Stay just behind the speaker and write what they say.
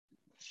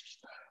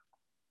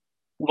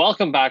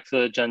Welcome back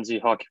to the Gen Z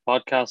Hockey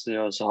Podcast.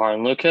 Yo, Zahar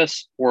and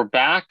Lucas. We're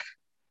back.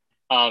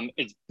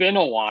 It's been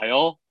a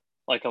while,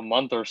 like a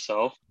month or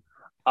so.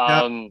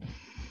 Yeah, Um,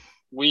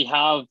 we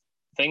have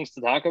things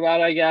to talk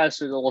about, I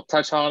guess. We'll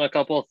touch on a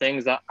couple of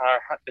things that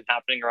have been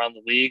happening around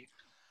the league.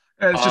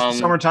 it's just Um,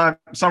 summertime.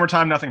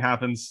 Summertime, nothing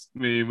happens.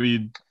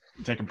 We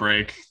take a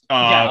break.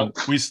 yeah,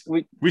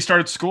 we We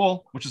started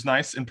school, which is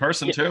nice, in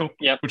person yeah, too,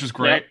 yep, which is yep.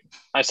 great.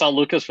 I saw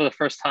Lucas for the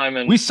first time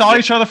in We saw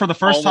each other for the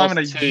first time in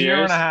a almost two year and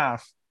a years.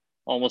 half.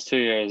 Almost 2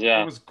 years, It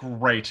yeah, was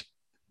great.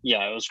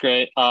 yeah, it was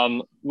great.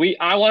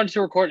 I wanted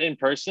to record in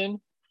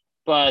person,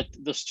 but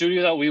the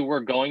studio that we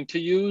were going to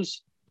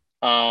use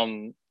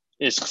um,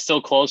 is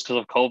still closed because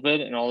of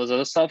COVID and all this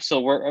other stuff. So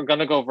we're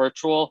gonna go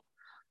virtual.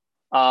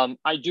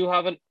 I do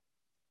have an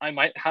I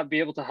might have be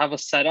able to have a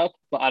setup,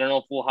 but I don't know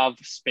if we'll have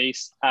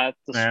space at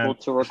the school Man,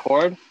 to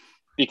record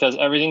because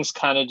everything's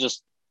kind of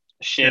just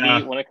shitty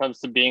yeah. when it comes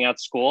to being at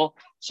school.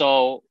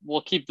 So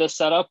we'll keep this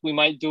setup. We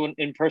might do an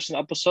in-person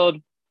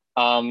episode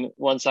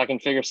once I can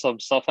figure some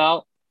stuff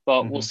out,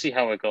 but we'll Mhm. see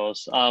how it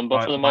goes. But for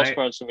But the most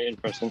part, it's gonna be in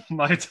person.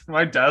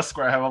 my desk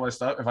where I have all my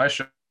stuff. If I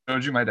showed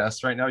you my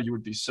desk right now, you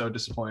would be so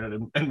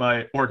disappointed in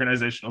my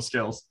organizational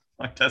skills.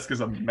 My desk is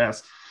a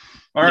mess.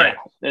 All Yeah,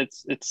 right.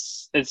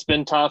 it's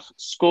been tough.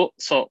 School.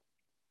 So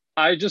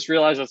I just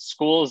realized that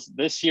schools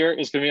this year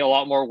is going to be a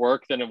lot more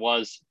work than it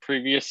was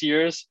previous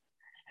years,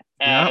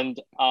 Yeah. and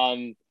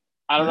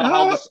I don't know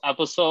how Yeah. this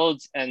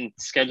episodes and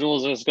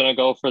schedules is going to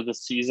go for the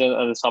season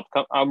of this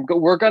upcoming.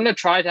 We're going to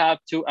try to have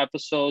 2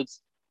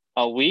 episodes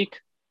a week.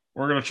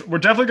 We're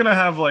definitely gonna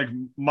have like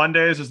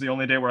Mondays is the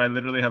only day where I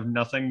literally have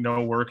nothing,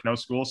 no work, no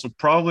school. So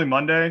probably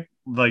Monday.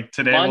 Like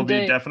today will be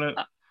Monday definite.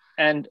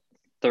 and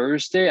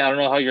Thursday. I don't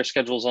know how your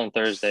schedule's on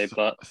Thursday,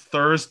 but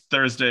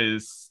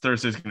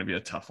Thursday's gonna be a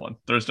tough one.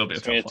 Thursday will be a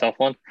it's going to tough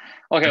be a one. tough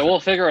one. Okay, If it, we'll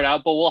figure it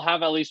out, but we'll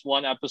have at least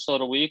one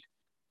episode a week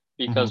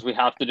mhm. because we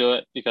have to do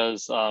it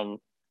because I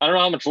don't know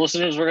how much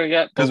listeners we're gonna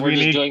get, but Because we're we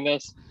just need doing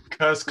this.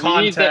 because We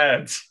need the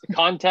content.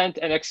 content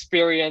and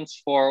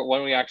experience for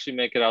when we actually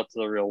make it out to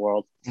the real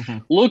world.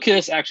 Mhm.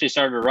 Lucas actually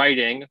started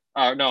writing,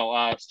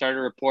 started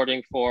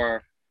reporting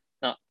for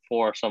not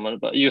for someone,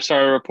 but you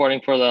started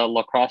reporting for the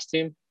lacrosse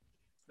team.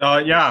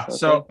 Yeah.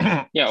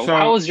 Okay. Yeah. How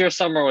So was your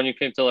summer when you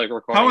came to like how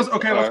recording? was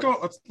okay? Let's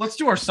go. Let's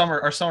do our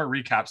summer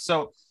recap.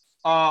 So,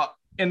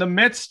 in the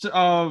midst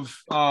of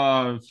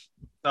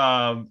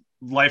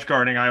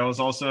lifeguarding, I was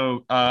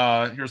also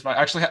here's my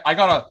actually I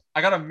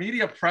got a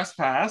media press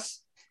pass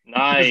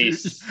because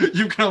you Nice.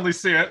 you can only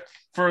see it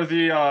for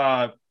the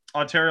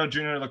Ontario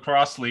Junior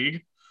Lacrosse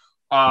League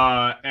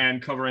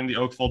and covering the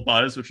Oakville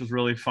Buzz, which was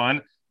really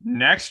fun.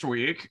 Next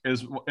week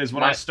is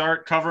when I My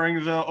start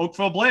covering the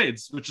Oakville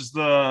Blades, which is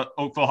the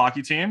Oakville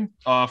hockey team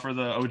for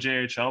the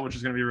OJHL, which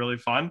is going to be really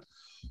fun.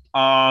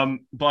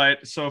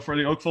 But so for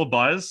the Oakville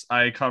Buzz,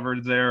 I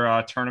covered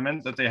their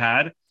tournament that they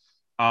had.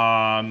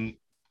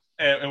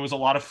 It was a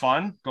lot of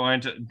fun.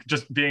 Going to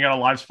just being at a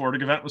live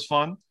sporting event was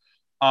fun.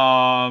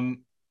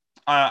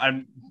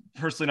 I'm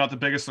personally not the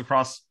biggest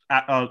lacrosse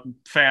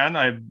fan.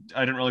 I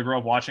didn't really grow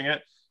up watching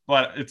it,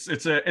 but it's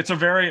a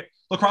very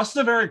lacrosse is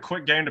a very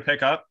quick game to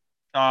pick up.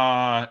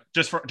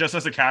 Just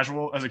as a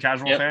casual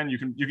yep, fan, you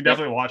can yep.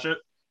 definitely watch it.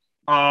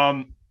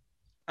 Um,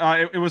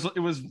 it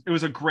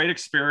was a great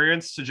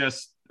experience to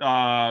just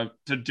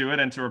to do it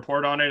and to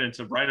report on it and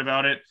to write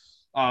about it.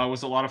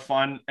 Was a lot of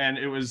fun, and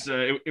it was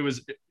an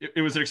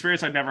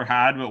experience I'd never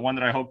had, but one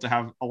that I hope to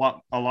have a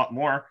lot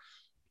more.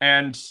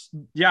 And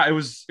yeah, it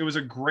was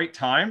a great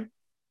time.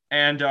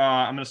 And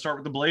I'm going to start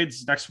with the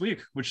Blades next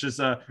week, which is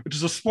a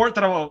sport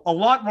that I'm a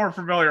lot more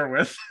familiar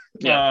with.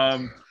 Yeah.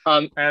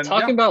 And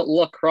Talking yeah, about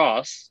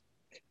lacrosse,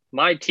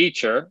 my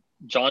teacher,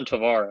 John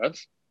Tavares,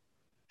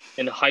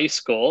 in high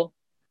school,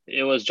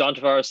 it was John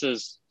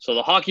Tavares's. So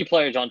the hockey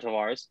player John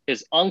Tavares,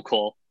 his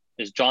uncle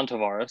is John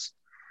Tavares,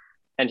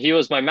 and he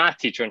was my math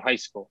teacher in high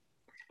school.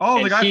 oh,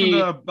 And the guy from he,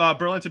 the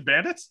Burlington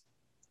Bandits.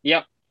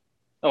 yep.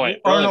 Oh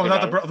wait, Oh no, Burlington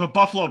not Bandits, the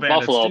Buffalo Bandits.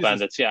 Buffalo Jesus,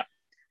 Bandits, yeah.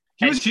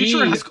 he And was a teacher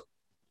in high he, school.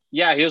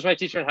 yeah, he was my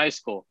teacher in high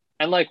school.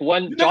 And like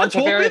when You never John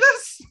told me Tavares,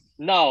 this.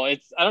 no,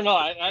 it's I don't know.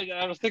 I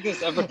don't think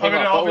this ever I came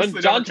mean, it up. But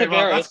obviously never came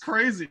up. That's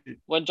crazy.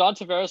 When John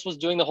Tavares was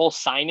doing the whole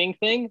signing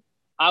thing,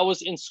 I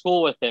was in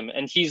school with him,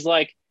 and he's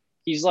like,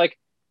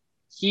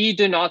 he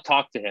did not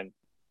talk to him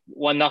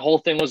when the whole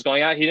thing was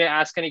going out. He didn't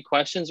ask any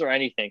questions or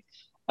anything.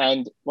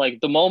 And like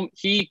the moment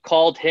he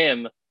called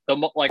him,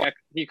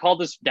 he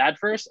called his dad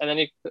first, and then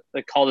he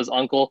like, called his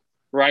uncle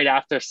right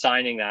after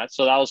signing that.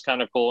 So that was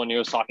kind of cool when he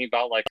was talking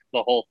about like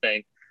the whole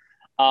thing.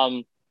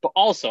 But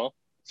also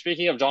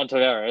speaking of John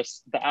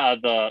Tavares,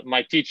 the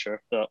my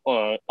teacher, the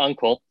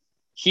uncle,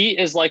 he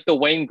is like the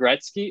Wayne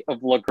Gretzky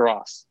of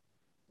lacrosse.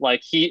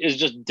 Like he is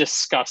just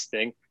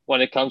disgusting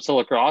when it comes to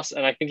lacrosse,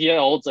 and I think he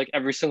holds like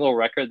every single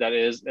record that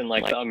is in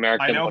like the I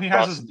American know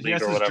Lacrosse he League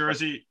has or his whatever.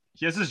 jersey.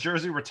 He has his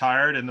jersey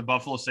retired in the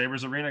Buffalo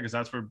Sabres arena because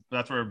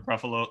that's where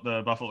Buffalo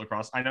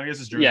Lacrosse. I know he has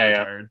his jersey Yeah, yeah,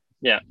 retired.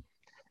 yeah.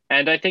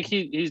 And I think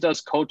he does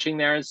coaching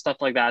there and stuff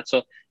like that.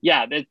 So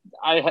yeah,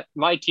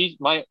 my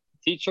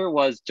teacher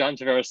was John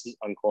Tavares'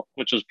 uncle,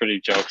 which was pretty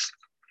jokes.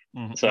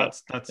 So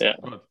That's yeah,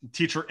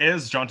 teacher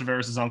is John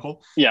Tavares'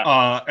 uncle.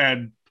 yeah,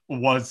 And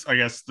was, I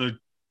guess, the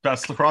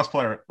best lacrosse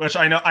player, which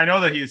I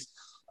know that he's,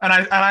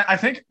 I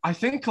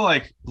think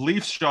like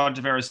Leafs John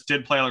Tavares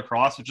did play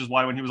lacrosse, which is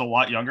why when he was a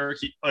lot younger,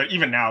 he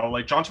even now,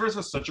 like John Tavares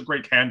has such a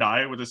great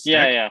hand-eye with his stick.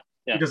 yeah.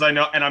 Because I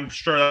know, and I'm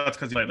sure that's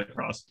because he played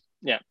lacrosse.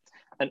 Yeah,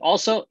 and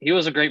also he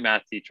was a great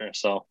math teacher,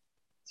 so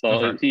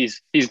Okay.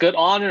 he's good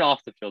on and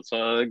off the field.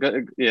 So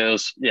good, it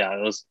was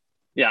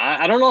yeah.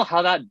 I don't know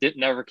how that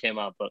never came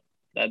up, but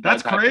That's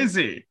that happened.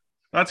 crazy.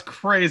 That's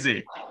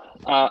crazy.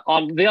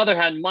 On the other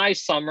hand, my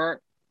summer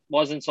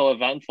wasn't so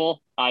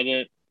eventful. I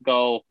didn't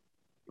go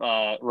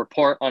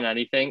report on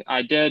anything.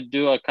 I did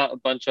do a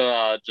bunch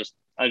of just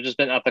I've just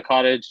been at the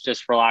cottage,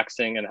 just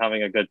relaxing and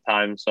having a good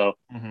time. So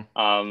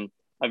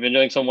I've been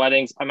doing some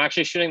weddings. I'm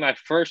actually shooting my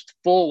first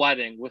full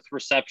wedding with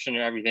reception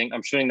and everything.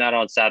 I'm shooting that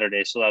on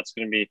Saturday, so that's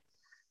going to be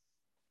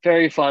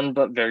very fun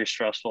but very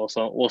stressful.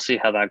 So we'll see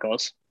how that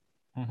goes.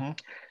 Mm-hmm.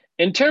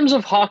 In terms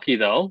of hockey,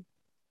 though,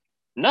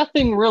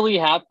 nothing really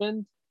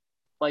happened.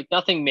 Like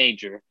nothing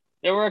major.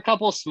 There were a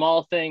couple of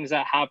small things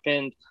that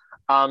happened.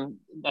 I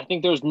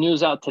think there's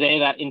news out today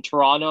that in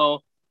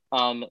Toronto,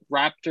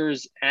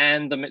 Raptors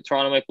and the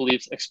Toronto Maple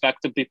Leafs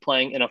expect to be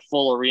playing in a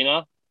full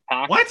arena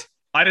pack. What?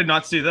 I did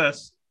not see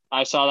this.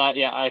 I saw that.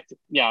 Yeah, I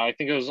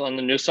think it was on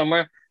the news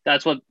somewhere.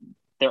 That's what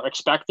they're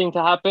expecting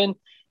to happen.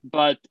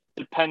 But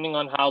depending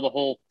on how the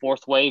whole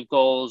fourth wave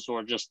goes,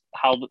 or just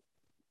how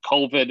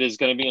COVID is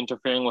going to be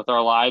interfering with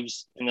our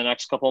lives in the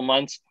next couple of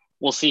months,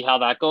 we'll see how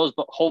that goes.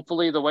 But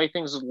hopefully, the way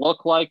things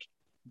look like,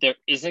 there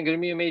isn't going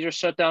to be a major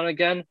shutdown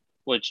again,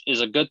 which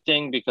is a good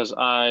thing because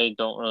I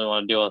don't really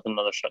want to deal with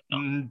another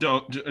shutdown.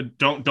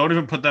 Don't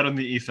even put that in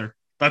the ether.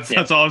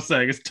 That's all I'm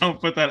saying. Is don't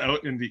put that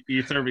out in the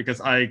ether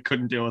because I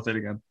couldn't deal with it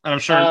again. And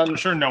I'm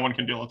sure no one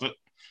can deal with it.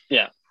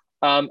 Yeah.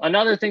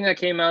 Another thing that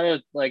came out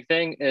of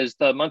thing is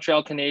the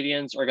Montreal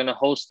Canadiens are going to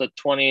host the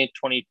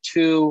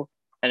 2022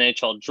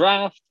 NHL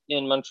draft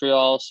in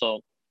Montreal. So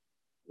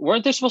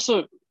weren't they supposed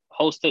to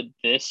host it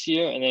this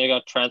year and then it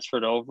got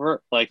transferred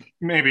over? Like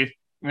maybe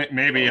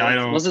I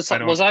don't. Was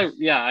it?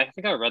 Yeah, I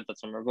think I read that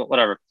somewhere, but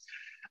whatever.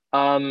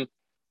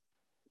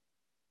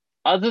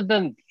 Other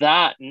than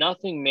that,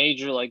 nothing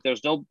major. Like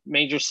there's no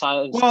major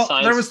science. Well,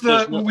 there was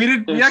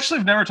we actually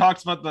have never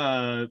talked about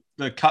the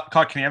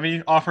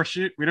Kotkaniemi offer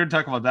sheet. We didn't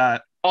talk about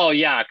that. Oh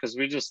yeah, because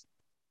we just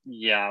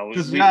we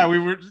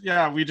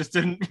just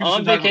didn't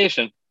on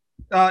vacation.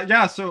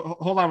 So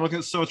hold on. Look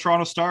at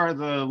Toronto Star,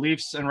 the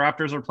Leafs and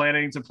Raptors are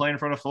planning to play in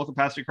front of full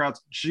capacity crowds.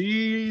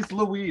 Jeez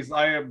Louise,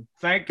 I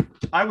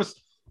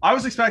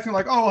was expecting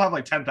like, oh, we'll have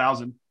like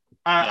 10,000,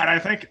 and I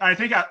think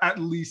at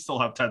least they'll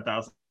have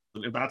 10,000.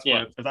 If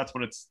that's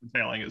what it's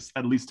failing is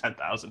at least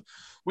 10,000,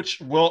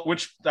 which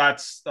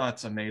that's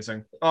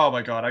amazing. Oh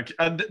my god,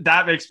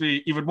 that makes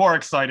me even more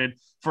excited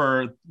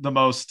for the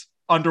most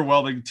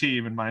underwhelming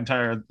team in my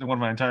entire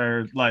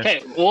life.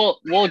 Okay, we'll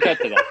get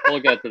to that. We'll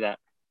get to that.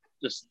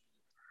 Just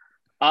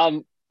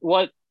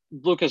what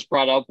Lucas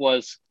brought up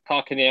was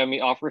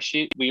Kotkaniemi offer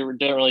sheet. We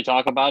didn't really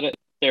talk about it.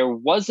 There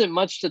wasn't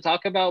much to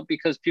talk about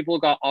because people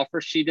got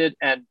offer sheeted,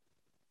 and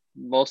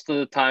most of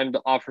the time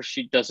the offer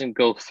sheet doesn't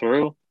go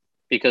through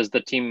because the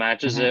team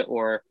matches it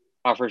or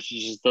offers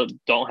just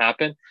don't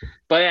happen.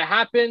 But it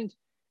happened,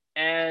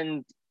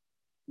 and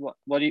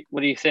what do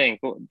you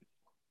think?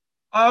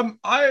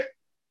 I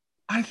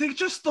think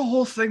just the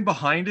whole thing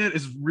behind it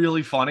is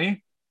really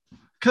funny.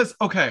 Because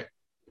okay,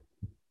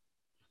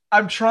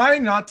 I'm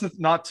trying not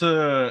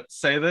to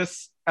say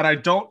this, and I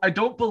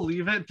don't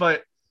believe it,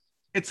 but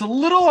it's a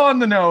little on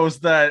the nose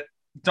that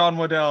Don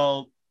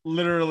Waddell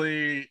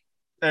literally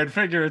and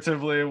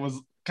figuratively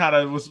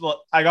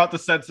I got the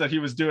sense that he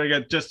was doing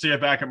it just to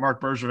get back at Marc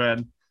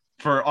Bergevin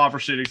for offer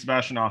sheeting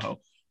Sebastian Aho.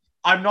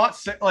 I'm not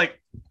saying like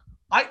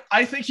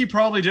I think he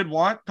probably did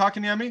want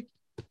Kotkaniemi.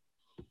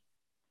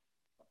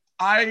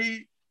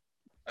 I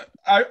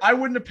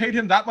wouldn't have paid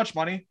him that much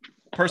money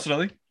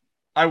personally.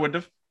 I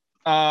wouldn't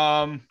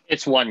have.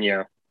 It's 1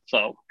 year,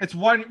 so it's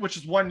which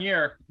is 1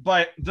 year.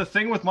 But the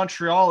thing with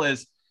Montreal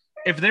is,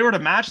 if they were to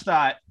match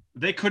that,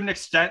 they couldn't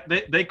extend.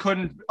 They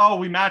couldn't. Oh,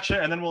 we match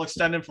it and then we'll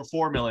extend him for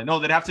 $4 million. No,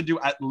 they'd have to do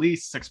at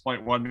least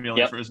 $6.1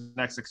 million for his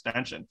next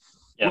extension.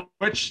 Yep.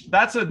 Which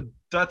that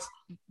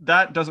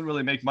doesn't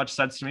really make much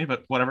sense to me.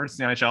 But whatever, it's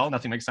the NHL.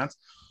 Nothing makes sense.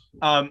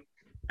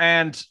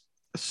 And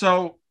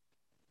so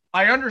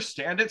I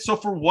understand it. So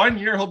for 1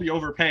 year, he'll be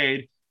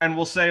overpaid. And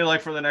we'll say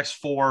like for the next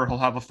 4, he'll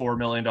have a $4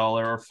 million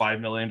or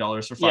 $5 million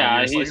for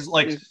 5 years.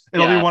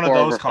 It'll be one of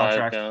those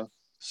contracts. 5, yeah.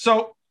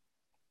 So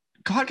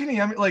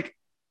Kotkaniemi, like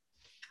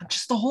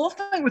just the whole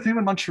thing with him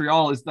in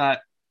Montreal is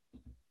that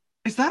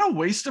a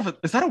waste of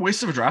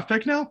a draft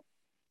pick now?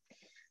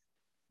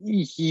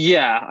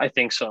 Yeah, I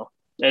think so.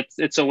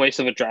 It's a waste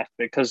of a draft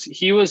pick because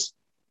he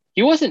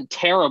wasn't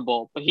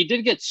terrible, but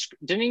didn't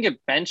he get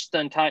benched the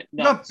entire?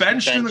 No, got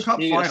benched in the Cup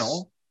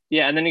final.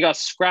 Yeah, and then he got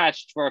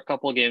scratched for a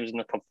couple of games in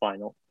the Cup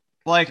final.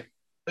 That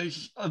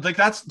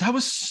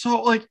was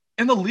so like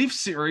in the Leaf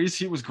series,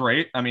 he was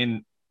great. I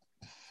mean,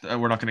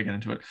 we're not going to get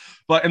into it,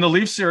 but in the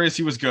Leaf series,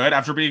 he was good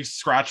after being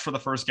scratched for the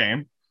first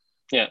game.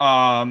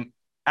 Yeah.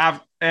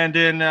 And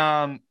in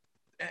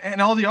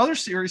and all the other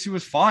series, he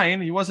was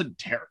fine. He wasn't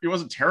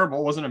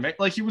terrible. Wasn't amazing.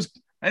 Like he was,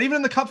 and even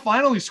in the cup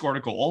final, he scored a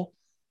goal.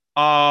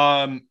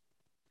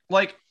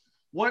 Like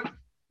what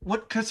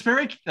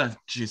Kasperi?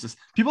 Jesus,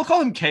 people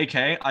call him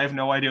KK. I have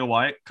no idea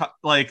why.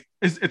 Like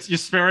it's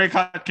Jesperi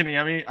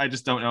Kotkaniemi. I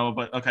just don't know,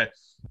 but okay.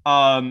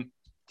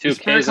 Two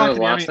K's in his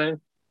last name.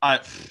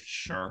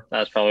 Sure.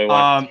 That's probably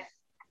why.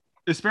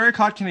 Jesperi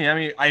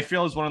Kotkaniemi, I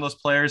feel, is one of those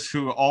players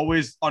who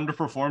always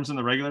underperforms in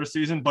the regular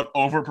season, but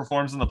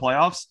overperforms in the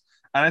playoffs.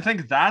 And I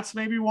think that's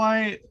maybe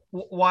why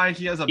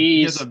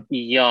he's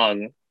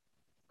young.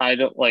 I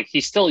don't like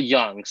he's still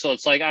young. So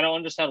it's like I don't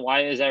understand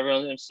why is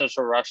everyone in such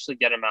a rush to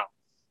get him out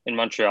in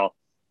Montreal.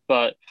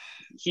 But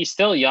he's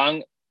still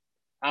young.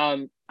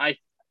 I'm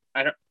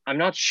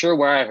not sure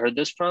where I heard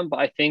this from, but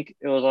I think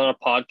it was on a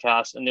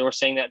podcast and they were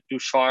saying that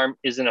Ducharme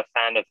isn't a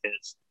fan of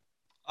his.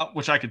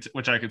 Which I could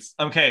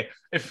okay,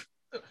 if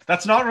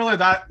that's not really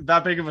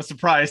that big of a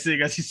surprise,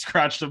 seeing as he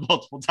scratched him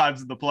multiple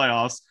times in the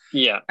playoffs.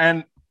 Yeah.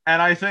 And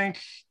I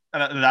think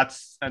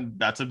that's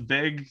a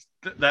big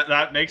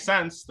that makes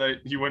sense that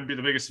he wouldn't be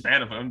the biggest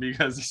fan of him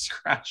because he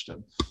scratched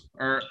him.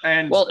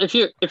 Well, if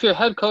your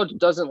head coach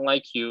doesn't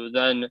like you,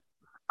 then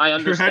I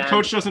understand. If your head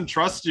coach doesn't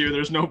trust you,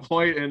 there's no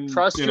point in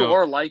trust you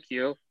or like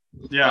you.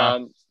 Yeah.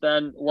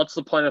 Then what's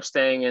the point of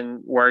staying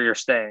in where you're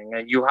staying?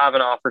 And you have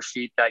an offer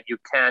sheet that you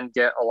can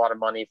get a lot of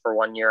money for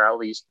 1 year at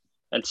least,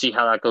 and see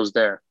how that goes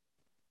there.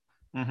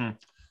 Mm-hmm.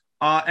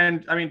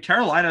 And I mean,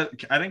 Carolina.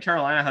 I think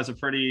Carolina has a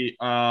pretty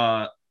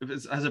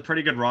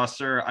good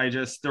roster.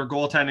 Their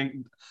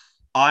goaltending.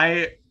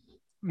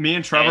 Me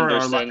and Trevor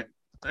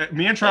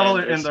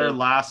in their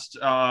last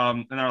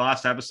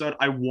episode,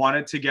 I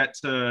wanted to get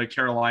to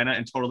Carolina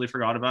and totally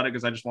forgot about it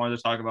because I just wanted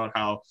to talk about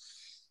how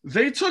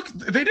they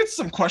did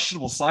some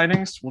questionable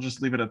signings. We'll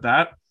just leave it at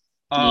that.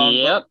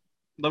 Yep.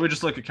 Let me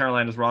just look at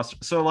Carolina's roster.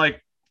 So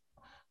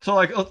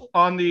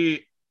on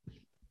the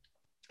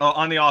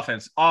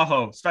offense,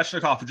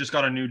 Svechnikov, who just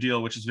got a new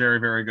deal, which is very,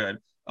 very good.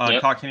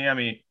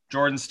 Kotkaniemi,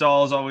 Jordan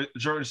Staal's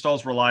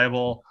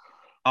reliable.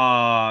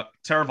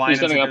 Teravainen's he's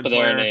getting up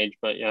there in age,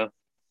 but yeah.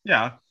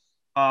 Yeah.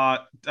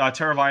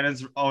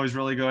 Teravainen's always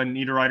really good.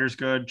 Niederreiter's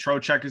good.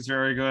 Trocheck is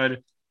very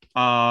good.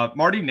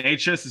 Marty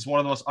Necas is one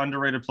of the most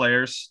underrated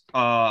players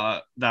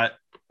that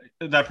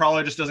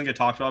probably just doesn't get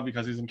talked about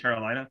because he's in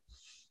Carolina.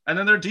 And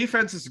then their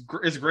defense is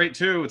great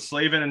too. It's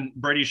Slavin and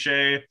Brady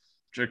Shea.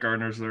 Jake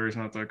Gardner's there. He's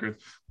not that good.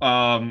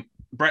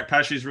 Brett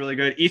Pesce's really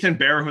good. Ethan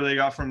Bear, who they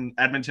got from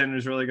Edmonton,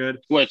 is really good.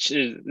 Which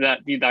is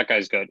that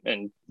guy's good,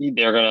 and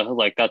they're gonna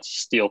that's a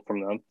steal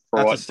from them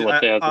for what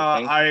they have.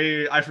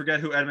 I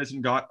forget who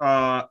Edmonton got.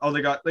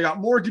 They got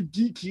Morgan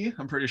Geekie.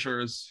 I'm pretty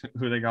sure is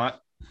who they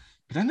got.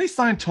 But then they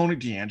signed Tony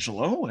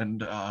DeAngelo and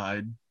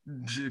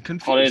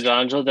confused. Tony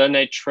DeAngelo. Then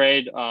they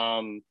trade.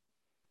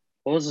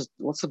 What's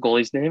the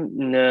goalie's name?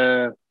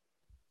 No.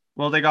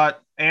 Well, they got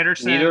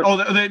Anderson. They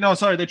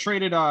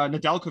traded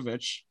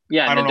Nedeljkovic.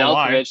 Yeah,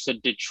 Nedeljkovic to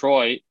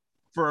Detroit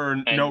for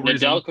no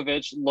reason.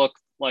 Nedeljkovic looked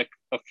like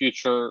a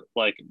future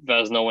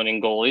Vezina winning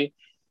goalie.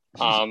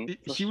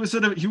 He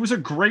was a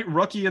great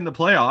rookie in the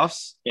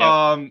playoffs.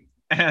 Yeah.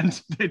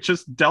 And they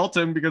just dealt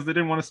him because they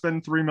didn't want to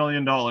spend $3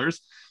 million.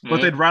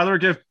 But they'd rather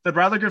give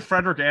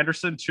Frederik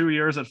Andersen 2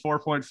 years at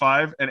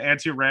 4.5 and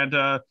Antti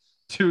Ranta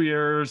 2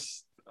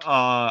 years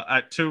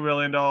at $2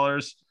 million.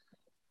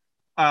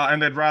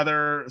 And they'd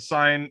rather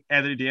sign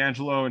Anthony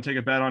DeAngelo and take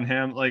a bet on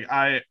him.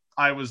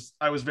 I was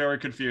very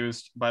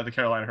confused by the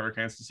Carolina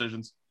Hurricanes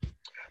decisions.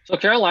 So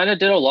Carolina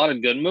did a lot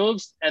of good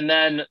moves, and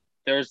then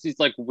there's these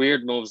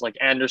weird moves like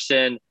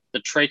Anderson, the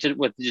trade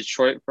with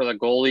Detroit for the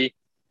goalie,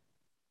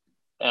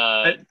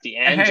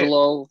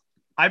 DeAngelo. Hey,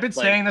 I've been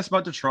saying this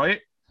about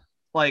Detroit.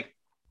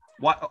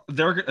 What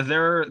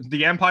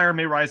the Empire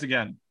may rise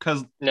again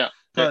because not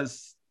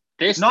this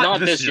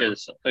year.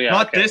 So, yeah,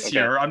 not this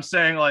year. I'm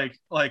saying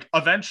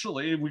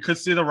eventually we could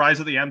see the rise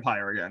of the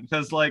Empire again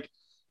because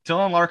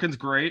Dylan Larkin's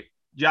great.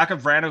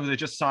 Jakub Vrana, who they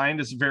just signed,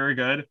 is very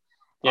good.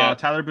 Yeah.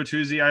 Tyler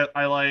Bertuzzi,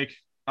 I like.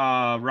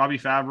 Robbie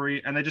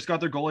Fabry, and they just got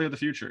their goalie of the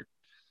future.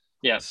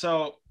 Yeah.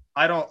 So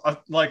I don't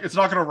it's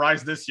not going to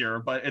rise this year,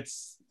 but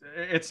it's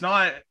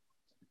not.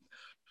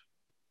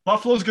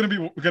 Buffalo's going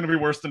to be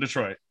worse than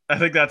Detroit. I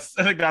think that's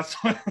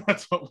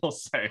what we'll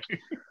say.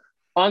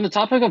 On the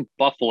topic of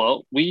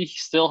Buffalo, we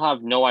still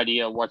have no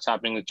idea what's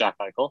happening with Jack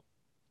Eichel.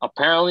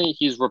 Apparently,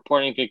 he's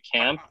reporting to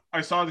camp.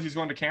 I saw that he's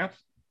going to camp.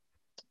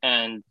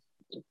 And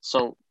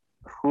so,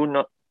 who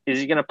knows? Is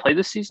he going to play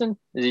this season?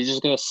 Is he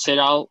just going to sit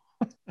out?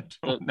 I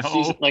don't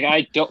know.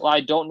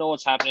 I don't know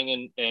what's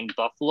happening in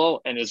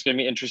Buffalo, and it's going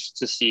to be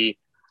interesting to see.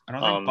 I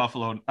don't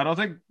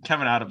think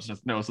Kevin Adams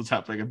knows what's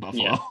happening in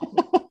Buffalo. Yeah.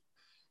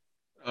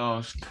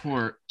 Oh,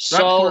 poor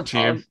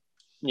team.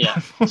 Yeah.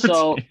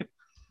 So,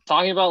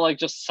 talking about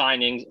just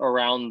signings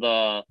around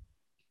the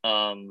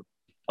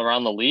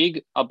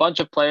league, a bunch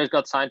of players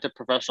got signed to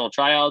professional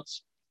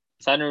tryouts.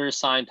 Senators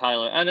signed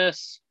Tyler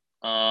Ennis.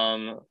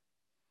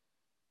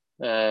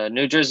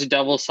 New Jersey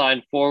Devils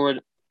signed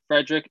forward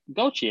Frederick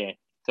Gauthier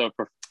to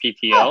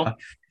PTO.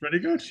 Freddie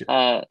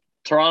Gauthier.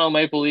 Toronto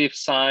Maple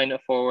Leafs signed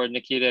forward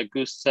Nikita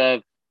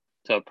Gusev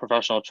to a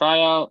professional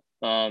tryout.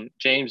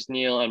 James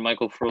Neal and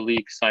Michael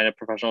Frolik signed a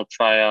professional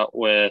tryout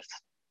with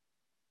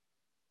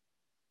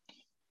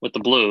the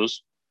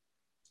Blues,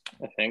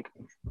 I think.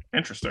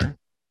 Interesting.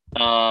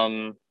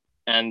 And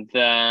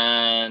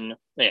then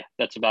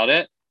that's about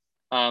it.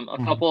 A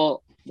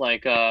couple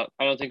I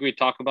don't think we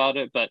talk about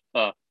it, but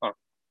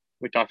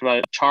we talked about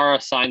it.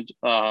 Chara signed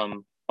a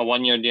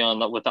 1-year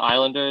deal with the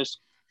Islanders.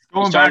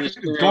 Going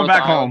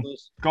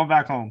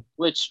back home.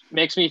 Which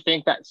makes me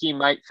think that he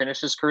might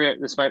finish his career.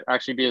 This might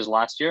actually be his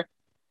last year.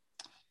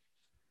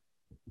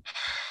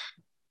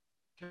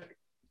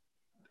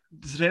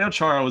 Zdeno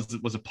Chara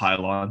was a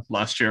pylon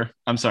last year.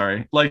 I'm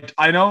sorry. Like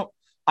I know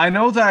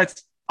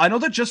that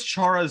just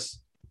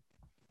Chara's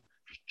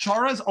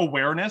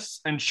awareness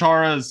and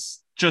Chara's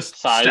just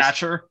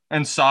stature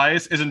and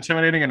size is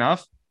intimidating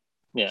enough.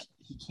 Yeah.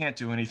 He can't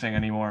do anything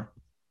anymore.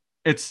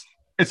 It's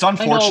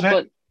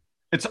unfortunate.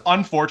 It's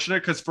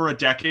unfortunate because for a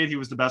decade he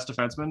was the best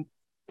defenseman.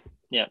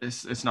 Yeah.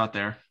 It's not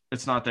there.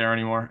 It's not there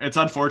anymore. It's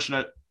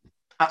unfortunate.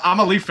 I'm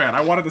a Leaf fan.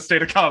 I wanted the stay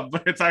to come,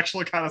 but it's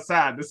actually kind of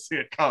sad to see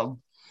it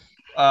come.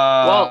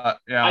 Yeah.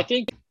 I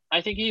think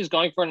he's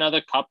going for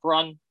another cup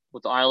run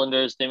with the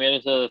Islanders. They made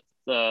it to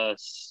the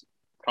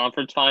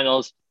conference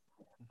finals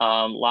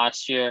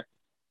last year,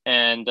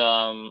 and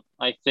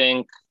I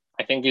think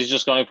he's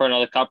just going for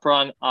another cup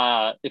run.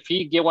 If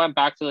he went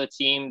back to the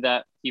team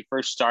that he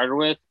first started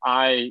with,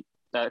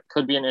 that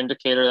could be an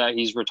indicator that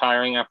he's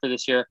retiring after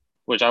this year,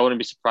 which I wouldn't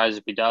be surprised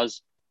if he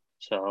does.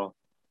 So,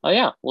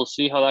 we'll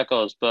see how that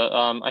goes. But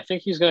I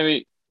think he's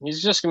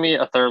just gonna be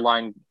a third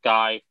line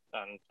guy,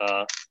 and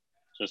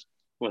just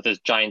with his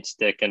giant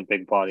stick and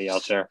big body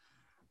out there.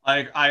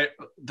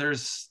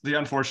 There's the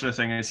unfortunate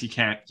thing is he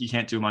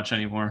can't do much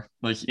anymore.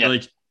 Like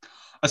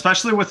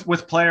especially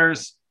with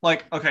players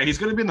okay, he's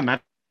going to be in the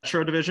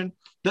Metro division.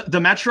 The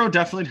Metro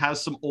definitely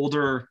has some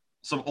older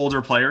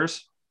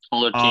players,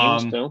 older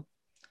teams too.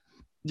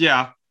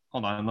 Yeah,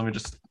 hold on. Let me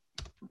just.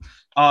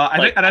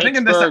 I think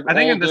in this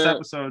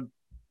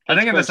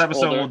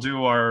episode we'll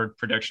do our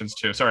predictions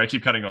too. Sorry, I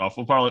keep cutting off.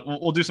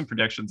 We'll do some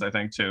predictions. I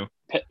think too.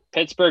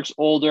 Pittsburgh's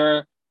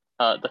older.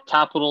 The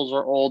Capitals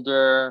are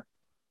older.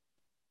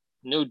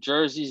 New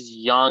Jersey's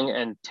young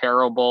and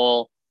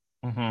terrible.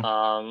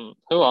 Mm-hmm.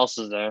 Who else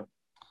is there?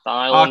 The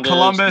Islanders,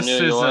 Columbus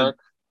New York.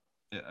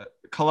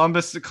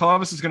 Columbus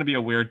is going to be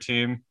a weird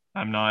team.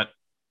 I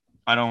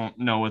don't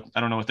know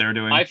what they're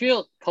doing. I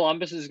feel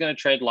Columbus is going to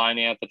trade Laine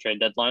at the trade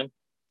deadline.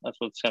 That's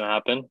what's going to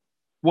happen.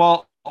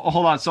 Well,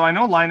 hold on. So I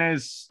know Laine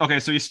is okay.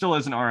 So he still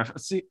is an RF.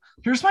 See,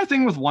 here's my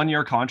thing with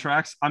 1-year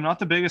contracts. I'm not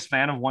the biggest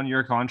fan of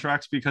 1-year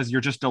contracts because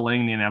you're just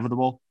delaying the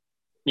inevitable.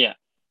 Yeah,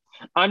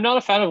 I'm not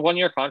a fan of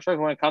 1-year contract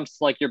when it comes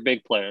to your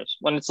big players.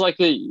 When it's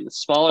the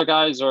smaller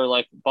guys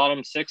or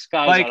bottom 6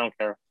 guys, I don't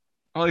care.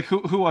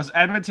 Who was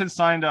Edmonton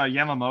signed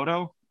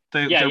Yamamoto?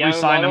 They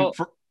re-signed him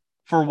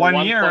for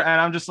 1 year, and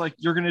I'm just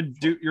you're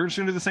just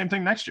gonna do the same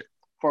thing next year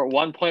for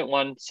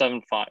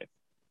 1.175.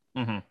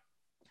 Mm-hmm.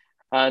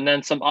 And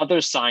then some other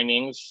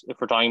signings, if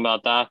we're talking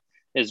about that,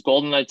 is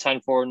Golden Knights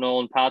signed for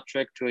Nolan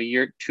Patrick to a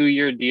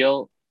 2-year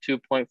deal,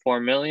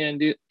 $2.4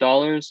 million.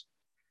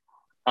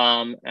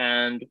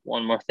 And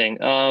one more thing,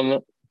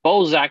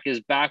 Bozak is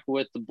back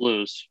with the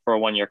Blues for a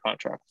 1-year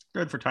contract.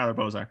 Good for Tyler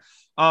Bozak.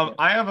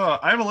 I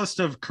have a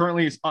list of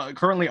currently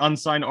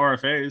unsigned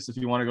RFAs. If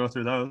you want to go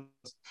through those,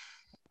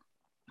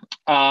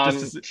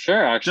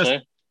 sure.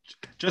 Actually,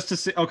 just to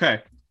see.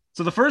 Okay,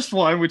 so the first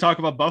one we talk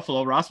about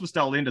Buffalo. Rasmus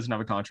Dahlin doesn't have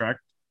a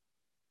contract.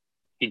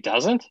 He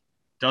doesn't.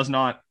 Does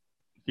not.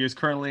 He is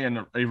currently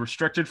a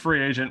restricted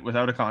free agent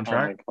without a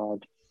contract. Oh my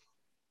god.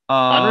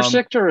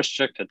 Unrestricted or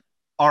restricted?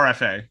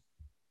 RFA.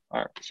 All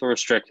right, so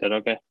restricted.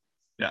 Okay.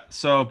 Yeah.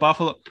 So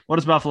Buffalo, what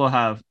does Buffalo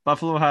have?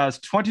 Buffalo has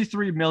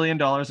 $23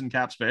 million in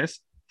cap space.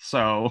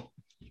 So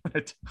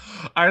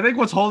I think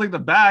what's holding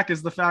them back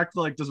is the fact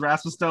does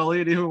Rasmus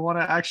Dahlin even want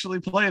to actually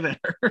play there?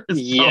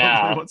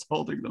 Yeah. What's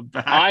holding them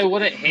back? I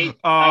wouldn't hate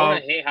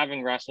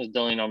having Rasmus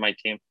Dahlin on my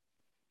team.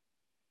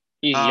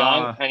 He's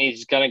young and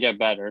he's gonna get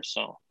better.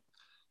 So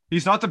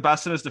he's not the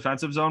best in his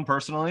defensive zone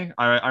personally.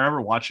 I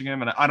remember watching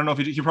him, and I don't know if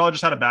he probably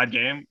just had a bad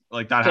game.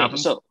 That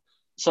happens.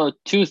 So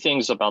two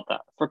things about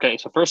that. Okay,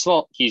 so first of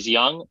all, he's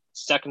young.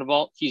 Second of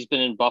all, he's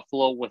been in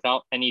Buffalo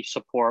without any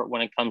support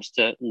when it comes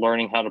to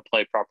learning how to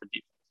play proper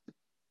defense.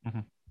 Mm-hmm.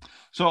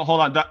 So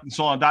hold on,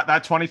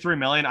 that 23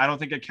 million. I don't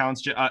think it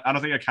counts. I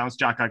don't think it counts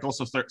Jack Eichel.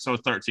 So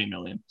 13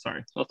 million.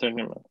 Sorry. So 13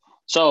 million.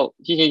 So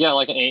he could get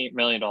an $8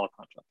 million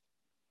contract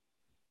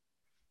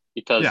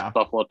because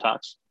Buffalo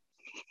tax.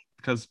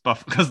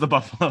 Because the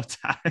Buffalo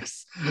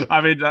tax. I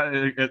mean,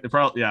 it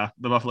probably the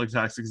Buffalo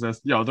tax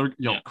exists.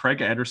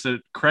 Craig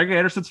Anderson. Craig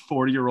Anderson's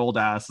 40-year-old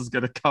ass is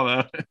gonna come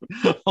out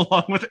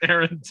along with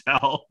Aaron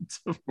Dell.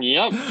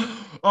 Yep.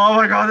 Oh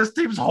my god, this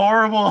team's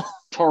horrible.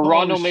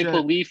 Toronto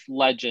Maple Leaf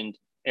legend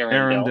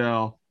Aaron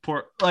Dell.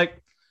 Poor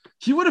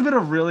he would have been a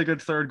really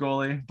good third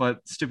goalie,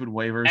 but stupid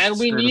waivers. And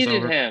we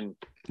needed him.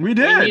 We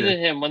did. We needed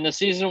him when the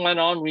season went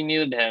on. We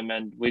needed him,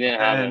 and we didn't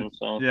have him.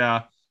 So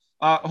yeah.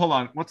 Hold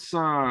on. What's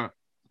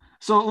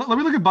So let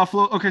me look at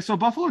Buffalo. Okay, so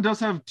Buffalo does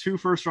have 2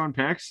 first-round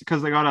picks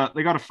because they got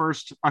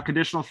a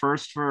conditional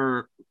first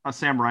for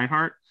Sam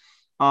Reinhart.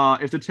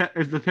 If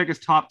the pick is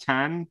top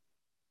 10,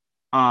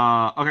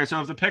 okay,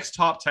 so if the pick's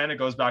top 10, it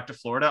goes back to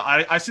Florida.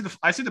 I see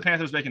the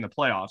Panthers making the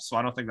playoffs, so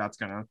I don't think that's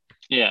gonna.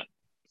 Yeah.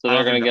 So I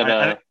they're don't going to think get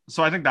that, a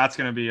so I think that's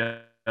gonna be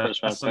a.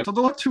 first round So pick.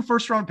 they'll have 2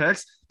 first-round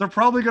picks. They're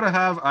probably gonna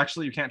have.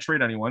 Actually, you can't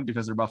trade anyone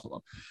because they're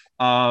Buffalo.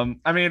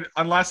 I mean,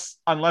 unless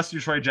you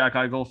trade Jack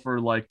Eichel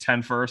for like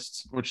 10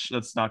 firsts, which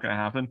that's not gonna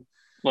happen.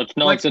 Which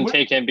no one's Like going to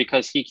take him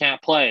because he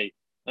can't play.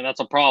 And that's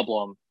a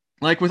problem.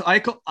 like with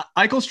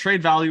Eichel's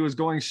trade value is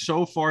going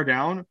so far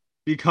down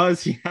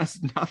because he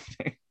has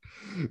nothing,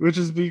 which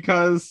is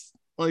because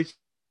like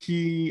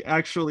he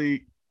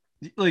actually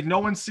like no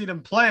one's seen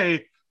him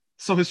play,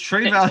 so his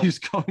trade Okay, value is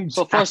going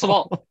So down. first of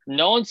all,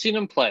 no one's seen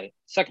him play.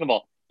 Second of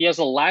all, he has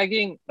a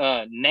lagging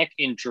neck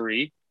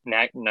injury,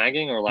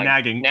 nagging or like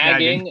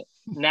nagging.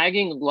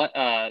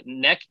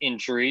 neck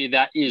injury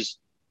that is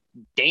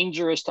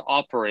dangerous to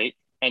operate,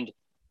 and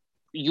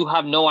you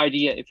have no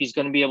idea if he's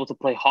going to be able to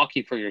play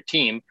hockey for your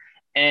team.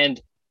 And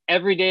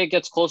every day it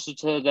gets closer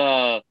to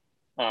the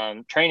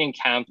training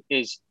camp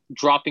is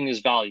dropping his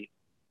value.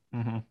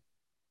 Mm-hmm.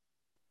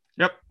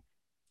 Yep.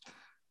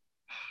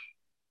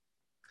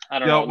 I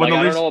don't know. When Like the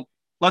I Leafs, don't know.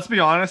 let's be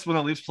honest, when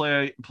the Leafs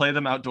play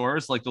them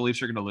outdoors, like the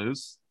Leafs are going to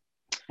lose.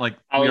 Like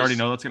we already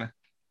know it's gonna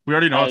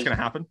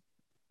happen.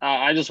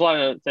 I just want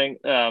to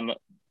think the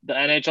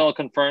NHL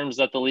confirms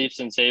that the Leafs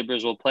and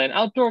Sabres will play an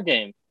outdoor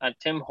game at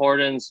Tim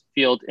Hortons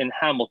Field in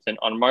Hamilton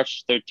on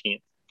March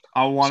 13th.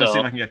 I want to see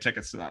if I can get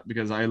tickets to that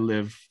because I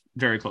live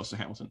very close to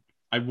Hamilton.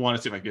 I want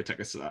to see if I can get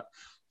tickets to that.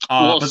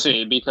 We'll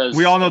see because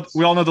we all know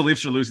the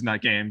Leafs are losing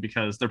that game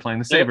because they're playing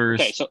the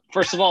Sabres. Okay, so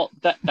first of all,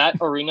 that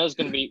arena is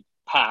going to be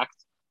packed.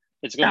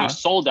 It's going to be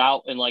sold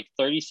out in like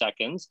 30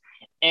 seconds,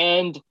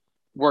 and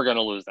we're going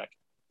to lose that game.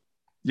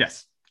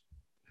 Yes.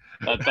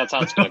 That's how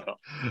it's going to go.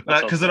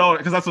 Because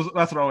that's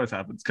what always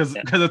happens. Because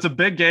it's a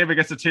big game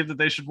against a team that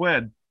they should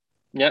win.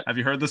 Yep. Have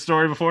you heard this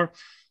story before?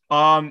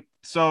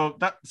 So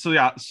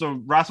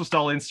Rasmus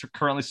Dahlin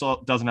currently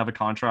still doesn't have a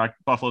contract.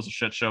 Buffalo's a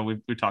shit show. We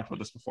talked about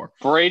this before.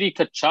 Brady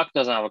Tkachuk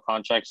doesn't have a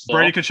contract still.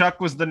 Brady Tkachuk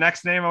was the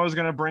next name I was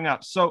going to bring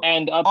up. So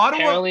and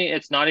apparently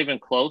it's not even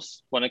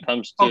close when it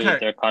comes to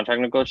their contract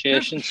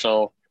negotiations.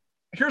 So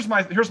here's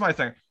my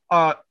thing.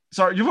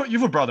 Sorry, you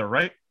have a brother,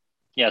 right?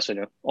 Yes, I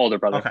do. Older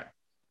brother. Okay.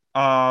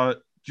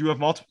 You have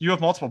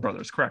multiple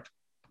brothers, correct?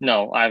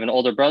 No, I have an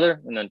older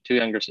brother and then 2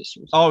 younger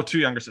sisters. Oh, 2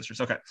 younger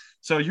sisters. Okay.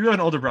 So you have an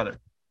older brother.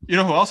 You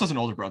know who else has an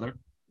older brother?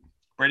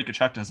 Brady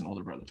Tkachuk has an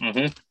older brother.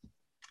 Mm-hmm.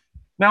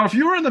 Now, if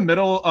you were in the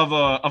middle of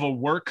a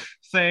work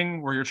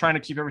thing where you're trying to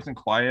keep everything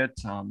quiet,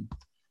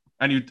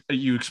 and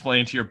you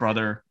explain to your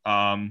brother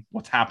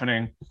what's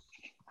happening,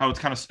 how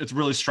it's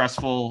really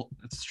stressful.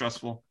 It's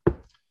stressful.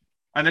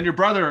 And then your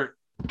brother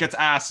gets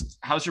asked,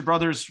 how's your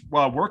brother's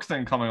work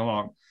thing coming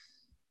along?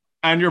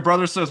 And your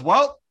brother says,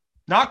 well,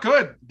 not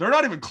good. They're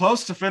not even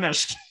close to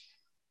finished.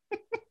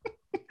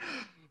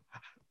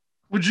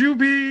 Would you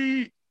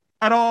be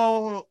at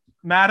all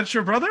mad at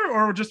your brother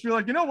or just be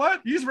like, you know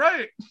what? He's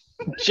right.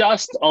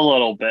 Just a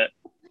little bit.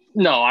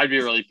 No, I'd be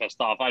really pissed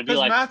off. I'd be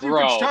like,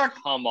 bro,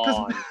 come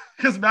on.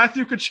 Because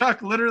Matthew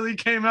Tkachuk literally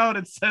came out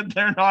and said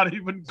they're not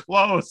even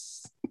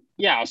close.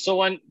 Yeah, so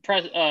when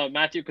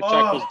Matthew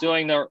Tkachuk was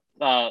doing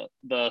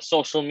the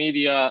social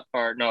media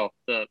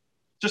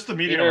just the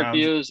media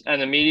interviews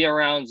and the media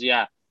rounds,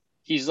 yeah,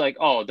 he's like,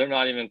 oh, they're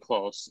not even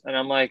close. And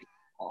I'm like,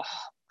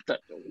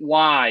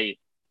 why?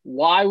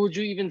 Why would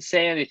you even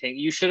say anything?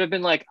 You should have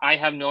been like, I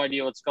have no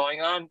idea what's going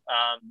on.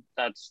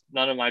 That's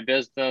none of my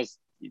business.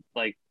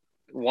 Like,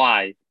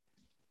 why?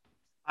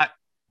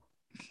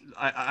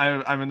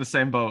 I'm in the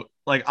same boat.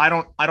 Like, I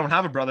don't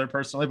have a brother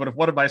personally, but if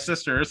one of my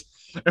sisters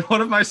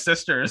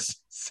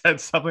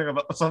said something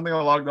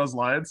along those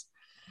lines,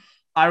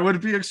 I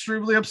would be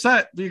extremely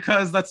upset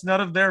because that's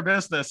none of their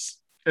business.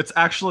 It's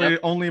actually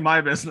only my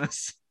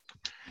business.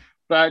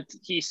 But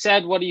he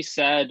said what he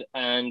said,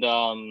 and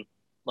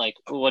like,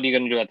 what are you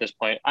going to do at this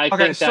point? I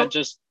think that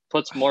just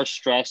puts more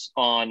stress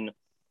on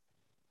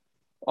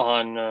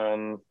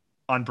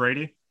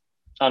Brady.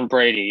 On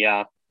Brady,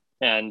 yeah,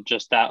 and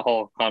just that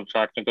whole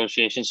contract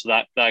negotiation, so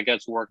that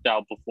gets worked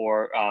out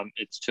before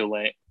it's too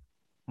late.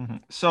 Mm-hmm.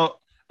 So,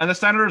 and the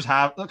Senators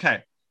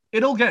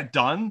it'll get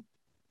done.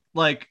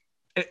 Like,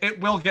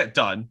 it will get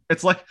done.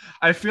 It's like,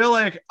 I feel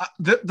like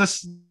the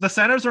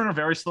Senators are in a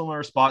very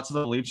similar spot to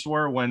the Leafs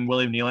were when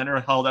William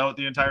Nylander held out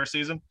the entire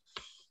season.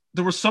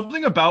 There was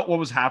something about what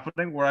was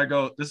happening where I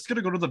go, this is going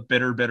to go to the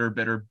bitter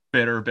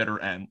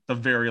end, the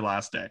very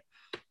last day.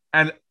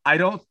 And I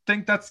don't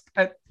think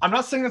I'm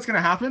not saying that's going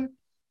to happen,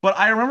 but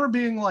I remember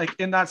being like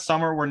in that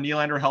summer where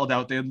Nylander held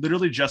out, they had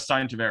literally just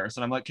signed Tavares.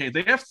 And I'm like, okay,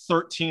 they have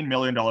 $13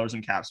 million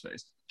in cap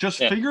space. Just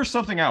figure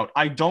something out.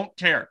 I don't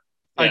care.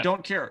 Yeah. I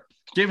don't care.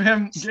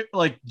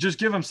 Just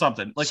give him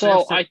something. Like,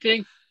 so I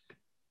think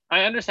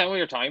I understand what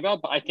you're talking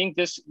about, but I think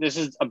this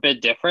is a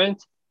bit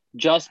different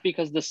just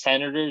because the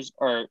Senators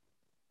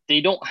they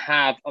don't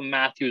have a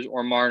Matthews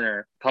or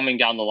Marner coming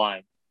down the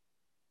line.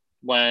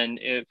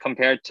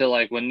 compared to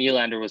like when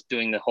Nylander was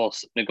doing the whole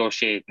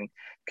negotiating,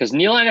 because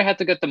Nylander had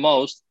to get the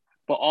most,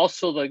 but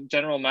also the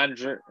general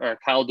manager or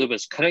Kyle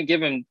Dubas couldn't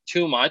give him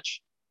too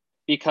much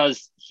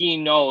because he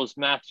knows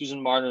Matthews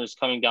and Martin is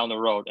coming down the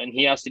road, and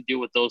he has to deal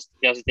with those.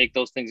 He has to take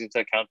those things into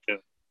account too.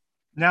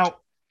 Now,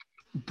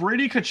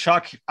 Brady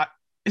Tkachuk,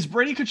 is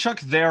Brady Tkachuk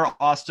there?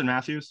 Austin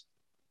Matthews?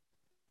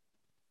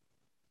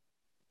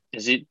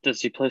 Does he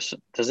play?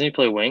 Doesn't he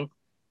play wing?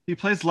 He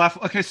plays left.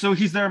 Okay, so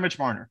he's there, Mitch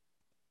Marner.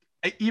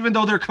 Even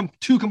though they're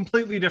two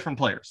completely different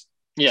players.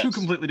 Yes. Two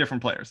completely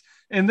different players.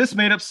 In this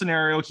made-up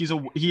scenario, he is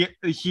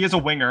a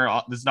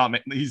winger.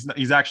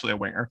 He's actually a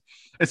winger.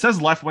 It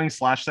says left wing /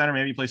 center.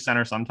 Maybe he plays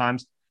center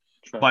sometimes,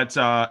 sure.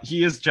 But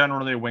he is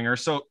generally a winger.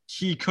 So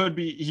he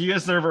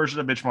is their version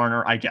of Mitch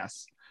Marner, I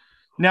guess.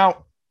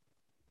 Now,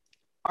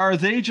 are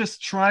they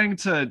just trying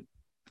to,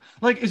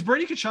 like, is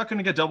Brady Tkachuk going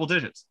to get double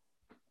digits?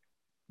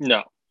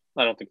 No,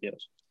 I don't think he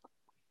is.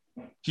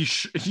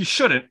 He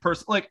shouldn't.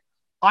 Like,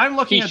 I'm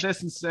looking at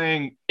this and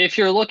saying, if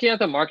you're looking at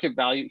the market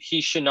value, he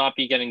should not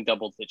be getting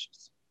double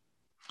digits.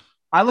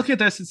 I look at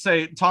this and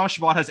say, Thomas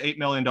Chabot has $8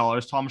 million.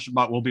 Thomas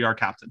Chabot will be our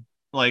captain.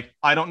 Like,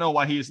 I don't know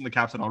why he isn't the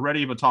captain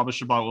already, but Thomas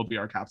Chabot will be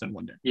our captain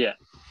one day. Yeah.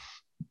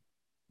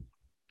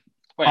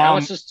 Wait, how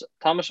much is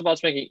Thomas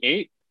Chabot's making?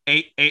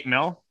 $8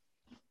 million.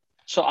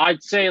 So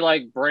I'd say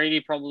like Brady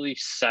probably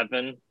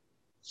 7,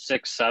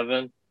 6,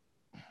 7.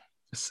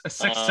 6,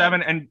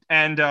 7,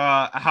 and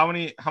how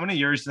many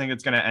years do you think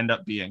it's going to end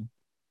up being?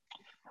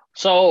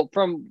 So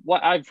from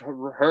what I've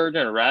heard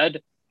and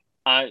read,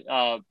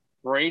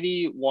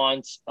 Brady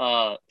wants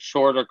a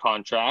shorter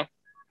contract.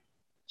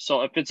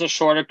 So if it's a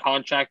shorter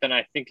contract, then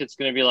I think it's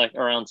going to be like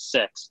around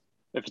 6.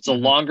 If it's a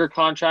longer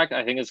contract,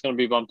 I think it's going to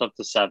be bumped up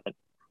to 7.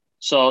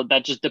 So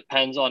that just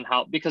depends on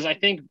how, because I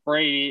think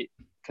Brady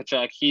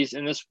Tkachuk, he's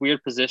in this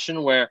weird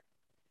position where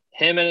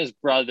him and his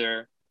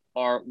brother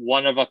are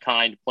one of a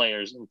kind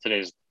players in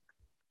today's.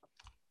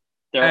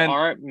 There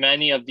aren't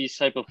many of these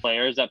type of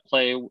players that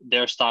play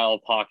their style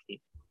of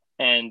hockey.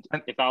 And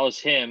if I was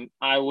him,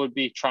 I would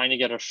be trying to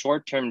get a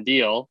short-term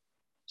deal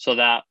so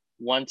that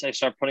once I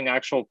start putting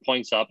actual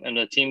points up and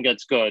the team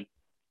gets good,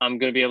 I'm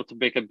going to be able to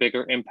make a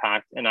bigger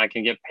impact and I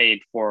can get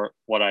paid for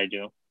what I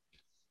do.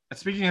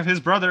 Speaking of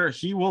his brother,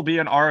 he will be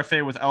an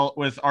RFA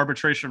with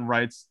arbitration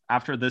rights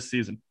after this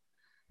season.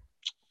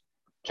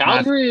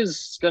 Calgary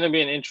is going to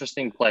be an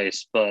interesting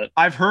place, but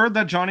I've heard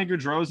that Johnny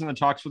Gaudreau is in the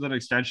talks with an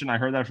extension. I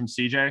heard that from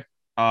CJ.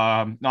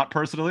 Not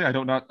personally. I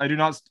do not.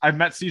 I've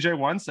met CJ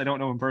once. I don't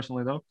know him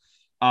personally though.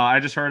 I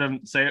just heard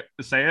him say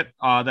it.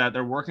 That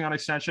they're working on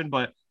extension,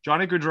 but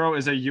Johnny Gaudreau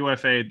is a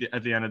UFA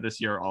at the end of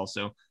this year.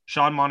 Also,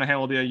 Sean Monahan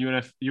will be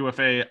a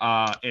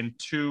UFA in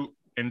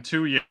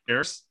 2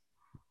 years.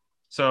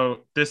 So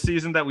this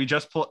season that we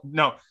just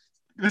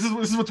this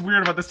is what's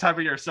weird about this time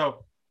of year.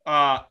 So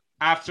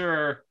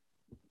after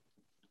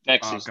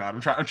next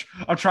season. God,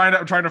 I'm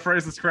trying to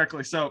phrase this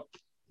correctly. So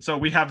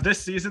we have this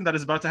season that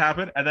is about to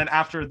happen, and then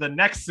after the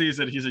next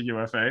season, he's a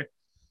UFA.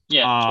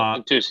 Yeah,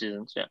 2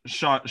 seasons. Yeah,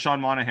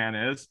 Sean Monahan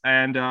is,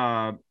 and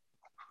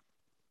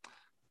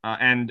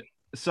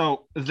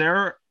so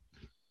they're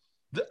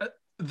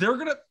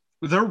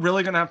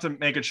really gonna have to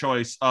make a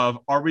choice of,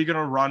 are we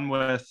gonna run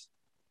with?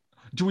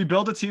 Do we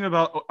build a team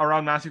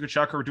around Matthew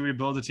Tkachuk, or do we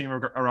build a team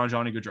around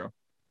Johnny Gaudreau?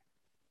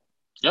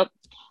 Yep,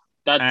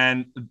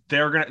 and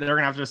they're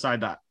gonna have to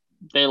decide that.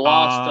 They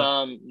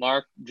lost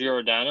Mark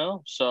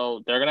Giordano,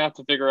 so they're gonna have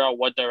to figure out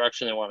what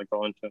direction they want to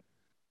go into.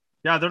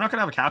 Yeah, they're not gonna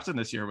have a captain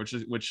this year, which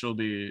is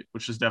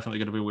definitely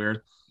gonna be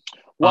weird.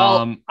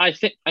 Well, I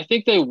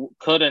think they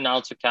could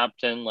announce a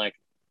captain like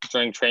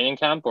during training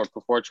camp or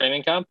before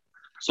training camp.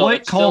 So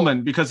Blake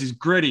Coleman, because he's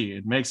gritty,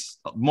 it makes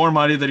more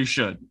money than he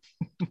should.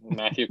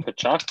 Matthew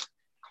Tkachuk,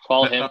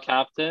 call him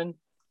captain.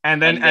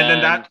 And then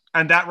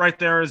that right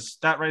there is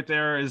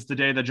the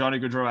day that Johnny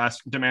Gaudreau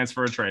demands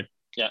for a trade.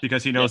 Yeah,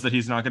 because he knows that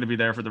he's not going to be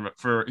there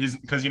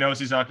because he knows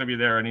he's not going to be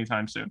there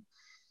anytime soon.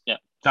 Yeah,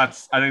 I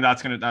think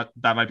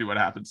that might be what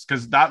happens,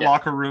 because that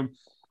locker room,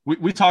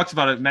 we talked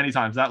about it many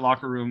times. That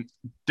locker room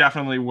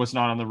definitely was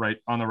not on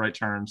the right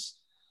terms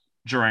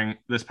during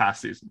this past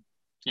season.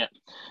 Yeah.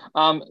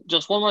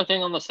 Just one more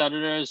thing on the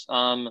Senators.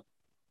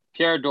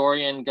 Pierre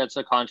Dorion gets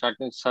a contract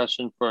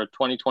extension for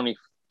 2020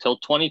 till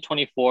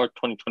 2024,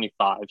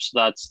 2025. So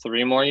that's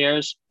 3 more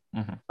years.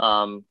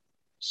 Mm-hmm.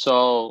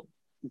 So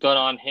good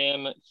on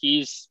him.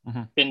 He's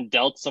been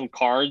dealt some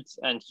cards,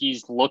 and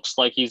looks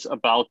like he's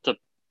about to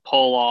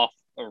pull off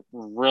a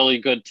really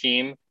good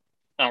team.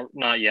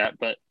 Not yet,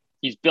 but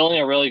he's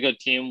building a really good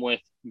team with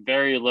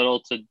very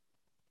little to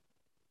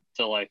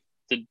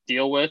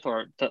deal with,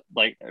 or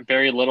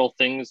very little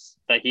things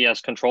that he has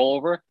control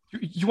over.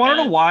 You want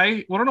to know why?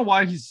 You want to know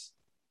why he's?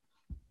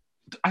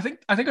 I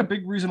think a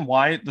big reason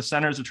why the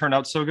Senators have turned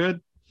out so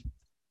good.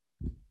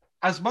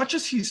 As much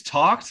as he's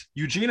talked,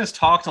 Eugene has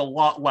talked a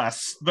lot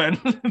less than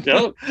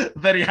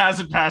than he has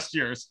in past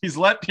years. He's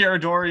let Pierre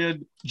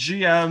Dorion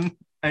GM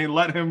and he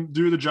let him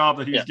do the job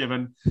that he's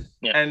given.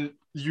 Yeah. And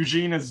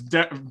Eugene has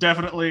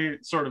definitely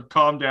sort of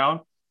calmed down.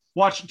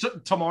 Watch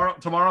tomorrow.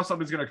 Tomorrow,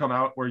 something's gonna come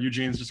out where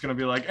Eugene's just gonna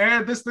be like,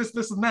 "And this,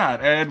 and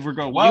that," and we're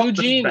going, "Well, this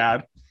is Eugene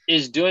bad."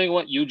 is doing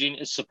what Eugene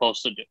is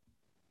supposed to do.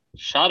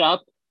 Shut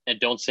up and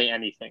don't say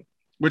anything.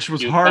 Which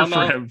was hard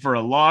for him for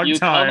a long time. You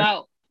come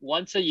out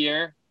once a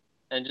year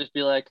and just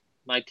be like,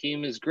 "My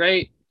team is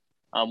great.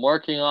 I'm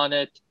working on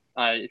it.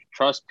 I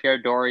trust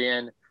Pierre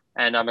Dorion,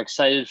 and I'm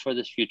excited for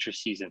this future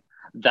season."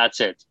 That's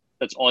it.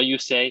 That's all you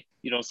say.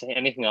 You don't say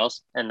anything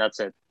else, and that's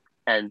it.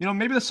 And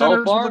maybe the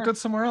Senators would look good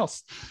somewhere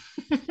else.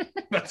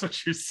 That's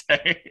what you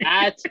say.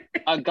 At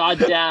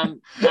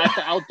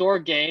the outdoor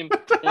game.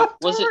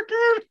 Was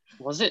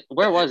it?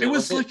 Where was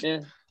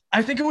it?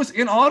 I think it was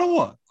in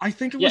Ottawa.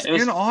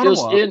 In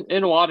Ottawa.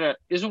 In Ottawa.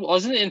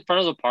 Wasn't it in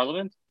front of the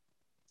Parliament?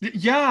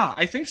 Yeah,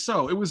 I think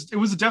so. It was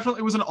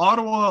an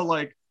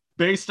Ottawa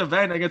based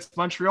event against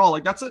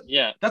Montreal. That's a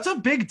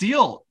big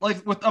deal.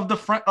 Of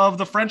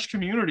the French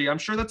community. I'm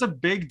sure that's a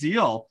big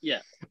deal.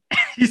 Yeah.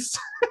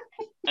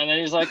 And then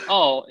he's like,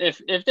 "Oh,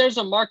 if there's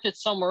a market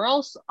somewhere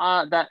else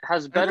that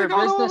has better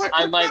business,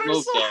 I might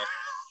move there."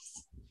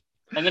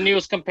 And then he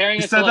was comparing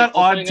it to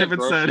opening a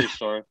grocery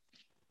store.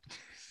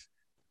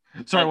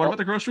 Sorry, what about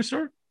the grocery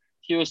store?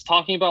 He was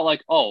talking about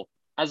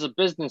as a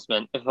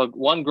businessman, if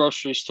one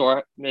grocery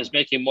store is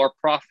making more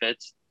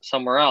profits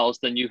somewhere else,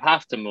 then you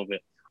have to move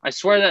it. I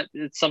swear that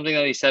it's something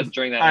that he said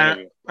during that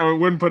interview. I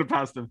wouldn't put it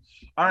past him.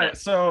 All right,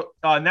 so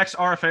next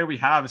RFA we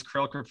have is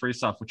Kirill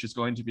Kaprizov, which is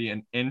going to be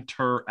an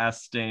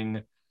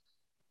interesting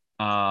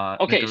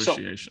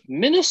negotiation. So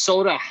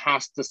Minnesota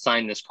has to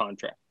sign this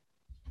contract.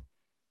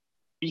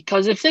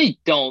 Because if they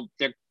don't,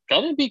 they're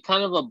going to be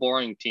kind of a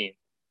boring team.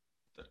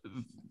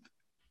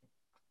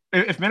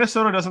 If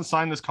Minnesota doesn't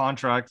sign this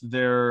contract,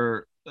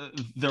 they're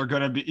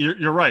going to be.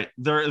 You're right.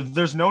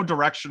 There's no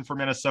direction for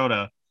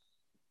Minnesota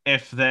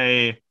if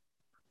they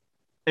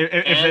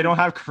don't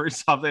have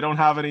Kaprizov, they don't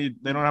have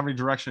any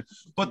direction.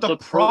 But the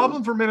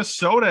problem for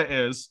Minnesota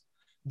is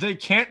they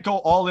can't go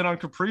all in on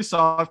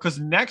Kaprizov because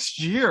next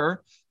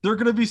year they're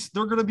going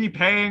to be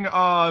paying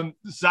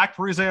Zach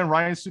Parise and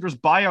Ryan Suter's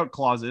buyout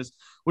clauses,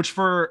 which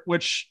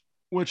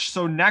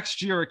so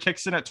next year it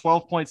kicks in at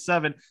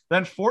 12.7,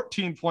 then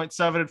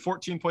 14.7 and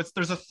 14 points.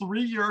 There's a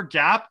 3-year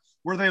gap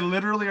where they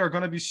literally are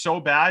going to be so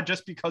bad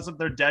just because of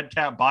their dead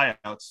cap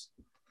buyouts.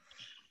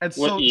 And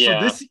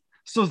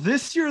so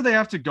this year they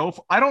have to go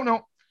for, I don't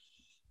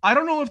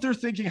know if they're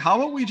thinking, how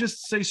about we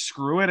just say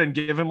screw it and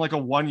give him a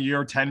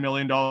 1-year $10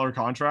 million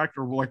contract,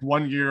 or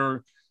 1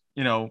 year,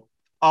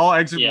 I'll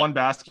exit one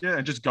basket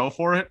and just go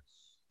for it.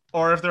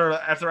 Or if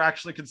they're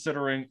actually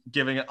considering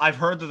giving it. I've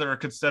heard that they're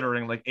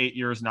considering 8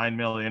 years, $9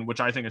 million,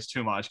 which I think is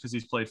too much because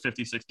he's played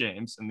 56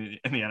 games in the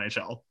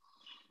NHL.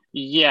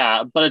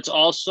 Yeah, but it's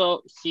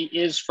also, he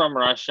is from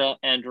Russia,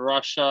 and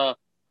Russia,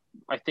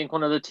 I think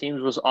one of the teams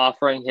was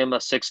offering him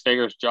a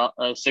six-figure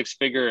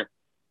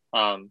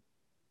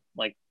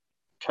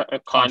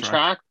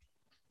contract.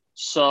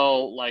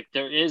 So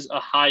there is a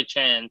high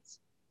chance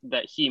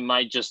that he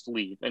might just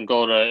leave and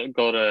go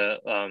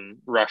to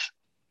Russia.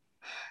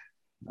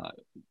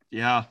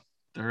 Yeah,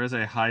 there is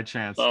a high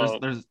chance. So,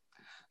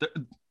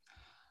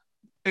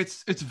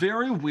 it's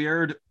very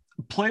weird.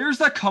 Players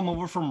that come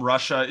over from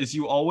Russia is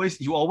you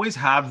always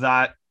have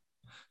that.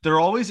 There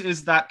always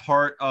is that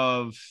part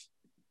of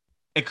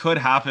it could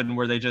happen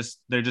where they just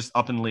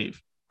up and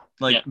leave.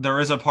 There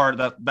is a part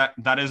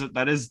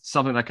that is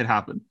something that could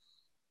happen.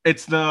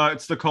 It's the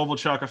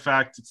Kovalchuk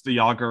effect. It's the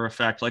Yager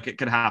effect. It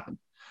could happen.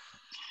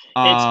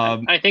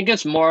 I think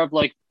it's more of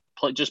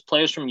just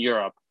players from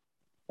Europe.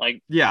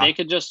 They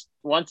could just,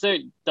 once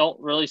they don't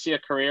really see a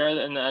career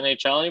in the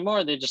NHL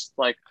anymore, they just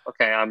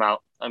okay, I'm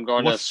out. I'm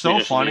going to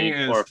Swedish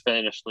League or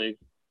Finnish League.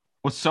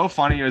 What's so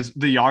funny is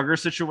the Yager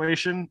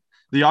situation.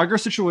 The Yager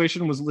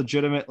situation was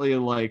legitimately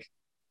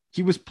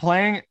he was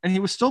playing, and he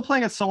was still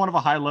playing at somewhat of a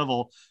high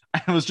level.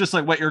 And it was just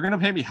wait, you're going to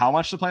pay me how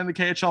much to play in the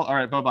KHL? All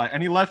right, bye-bye.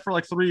 And he left for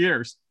 3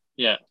 years.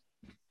 Yeah.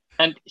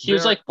 And he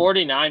was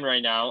 49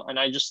 right now. And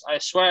I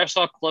swear I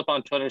saw a clip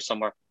on Twitter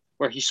somewhere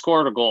where he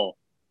scored a goal.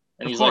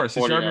 And of course,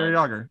 he's Jaromir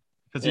Jagr.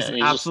 Because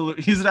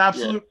he's an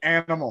absolute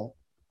animal.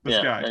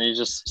 This guy. And he's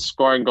just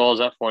scoring goals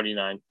at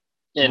 49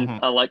 in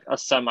a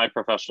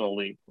semi-professional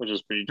league, which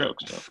is pretty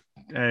jokes.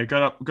 Hey,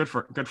 good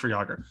for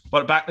Jagr.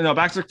 But back to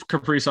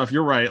Kaprizov,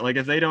 you're right.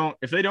 If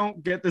they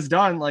don't get this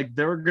done,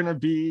 they're gonna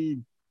be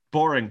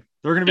boring.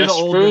 They're gonna be the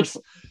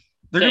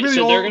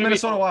old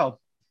Minnesota Wild.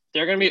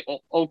 They're gonna be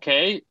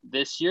okay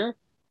this year,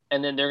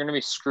 and then they're gonna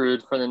be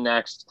screwed for the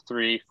next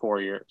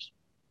 3-4 years.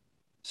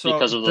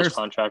 Because of those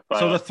contract buyouts.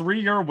 So the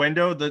 3-year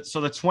window, the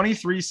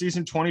 23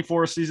 season,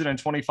 24 season, and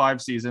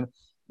 25 season,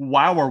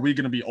 wow, are we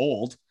going to be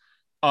old?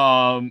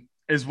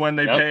 Is when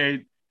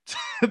they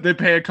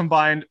pay a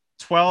combined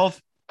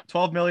 12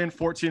 million,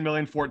 14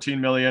 million,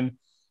 14 million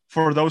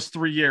for those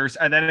 3 years,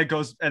 and then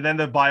then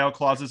the buyout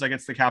clauses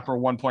against the cap are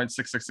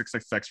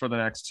 1.66666 for the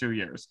next 2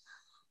 years.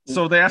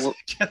 So they have to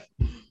get.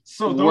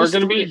 So those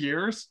 3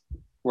 years.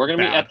 We're going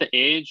to be at the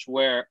age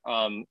where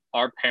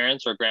our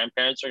parents or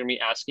grandparents are going to be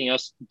asking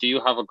us, do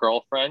you have a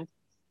girlfriend?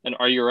 And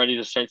are you ready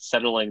to start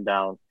settling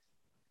down?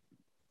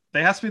 They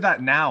ask me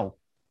that now.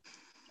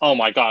 Oh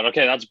my god.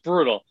 Okay, that's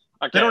brutal.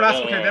 They Okay, don't no, ask.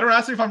 no, Okay, they no, don't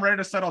ask me if I'm ready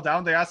to settle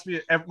down. They ask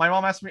me. My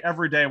mom asks me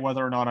every day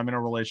whether or not I'm in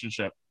a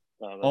relationship.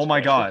 no, Oh that's my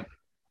crazy. god.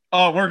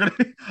 Oh, we're gonna.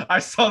 I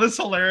saw this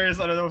hilarious.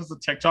 I don't know if it's a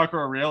TikTok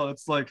or a reel.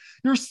 It's like,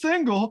 you're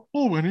single.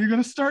 Well, when are you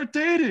gonna start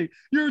dating?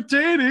 You're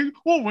dating.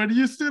 Well, when are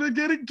you gonna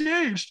get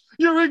engaged?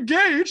 You're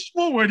engaged.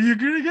 Well, when are you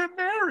gonna get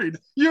married?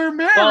 You're Well,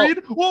 married.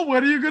 Well,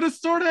 when are you gonna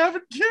start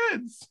having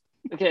kids?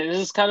 okay, this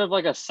is kind of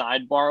like a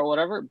sidebar or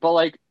whatever, but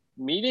like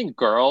meeting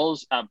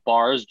girls at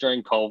bars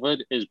during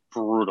COVID is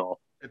brutal.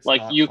 It's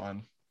Like not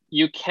fun.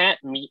 you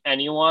can't meet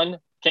anyone.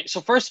 Okay,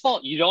 so first of all,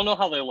 you don't know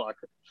how they look.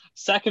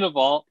 Second of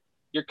all,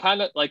 you're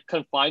kind of like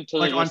confined to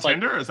Like on this like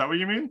Tinder, is that what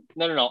you mean?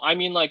 no. I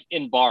mean like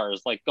in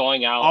bars, like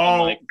going out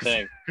and Oh, like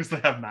thing. because they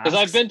have Because I've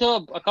masks. been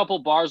to a couple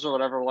bars or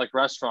whatever, like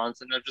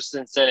restaurants, and they're just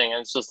in sitting,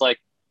 and it's just like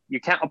you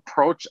can't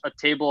approach a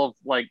table of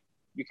like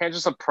you can't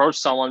just approach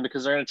someone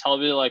because they're gonna tell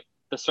you like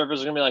the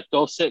servers are gonna be like,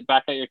 go sit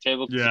back at your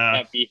table because you Yeah.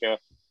 can't be here.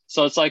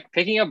 So it's like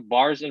picking up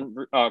bars and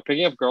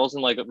picking up girls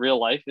in like real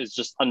life is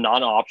just a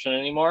non-option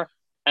anymore.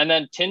 And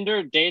then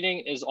Tinder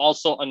dating is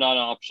also a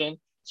non-option.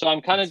 So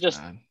I'm kind of It's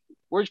just bad.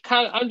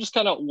 I'm just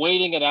kind of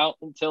waiting it out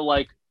until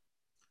like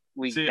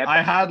we See, get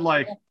back to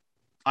normal.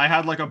 I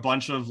had like a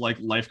bunch of like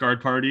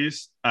lifeguard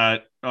parties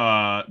at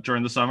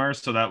during the summer,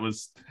 so that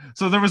was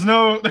so there was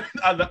no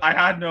I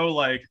had no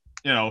like,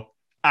 you know,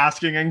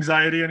 asking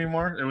anxiety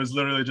anymore. It was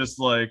literally just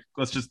like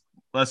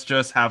let's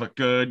just have a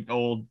good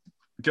old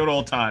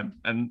time,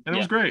 and it was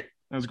Yeah. great.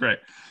 It was great.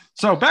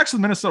 So back to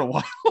the Minnesota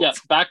Wild. Yeah,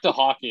 back to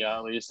hockey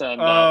at least, and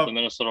uh the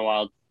Minnesota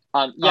Wild.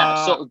 Yeah,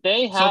 uh so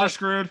they so they're have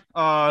screwed.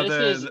 this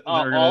is They're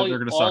gonna all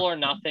suck or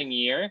nothing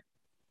year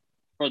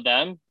for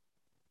them.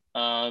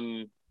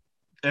 Um,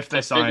 if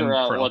they to figure sign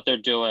out Krill. what they're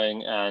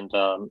doing, and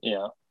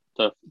yeah,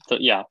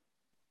 yeah,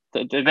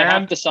 they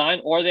have And to sign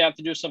or they have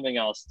to do something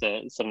else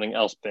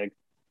big.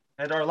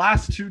 and our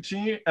last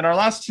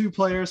two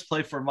players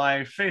play for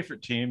my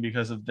favorite team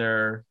because of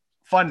their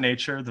fun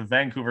nature, the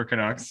Vancouver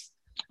Canucks,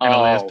 and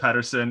Elias Oh,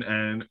 Pettersson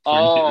and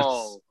Quinn Hughes.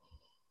 oh,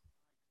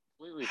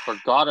 completely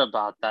forgot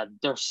about that.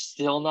 They're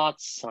still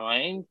not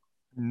signed,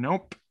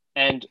 Nope.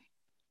 and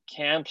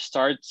camp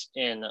starts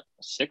in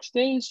 6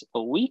 days,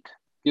 a week,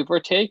 give or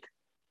take.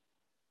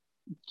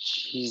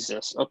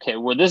 Jesus. Okay.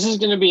 Well, this is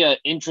going to be an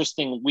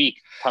interesting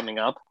week coming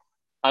up.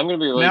 I'm going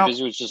to be really Now,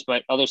 busy with just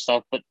my other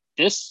stuff, but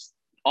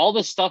all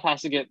this stuff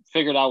has to get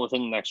figured out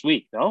within the next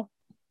week, no?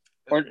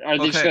 Or are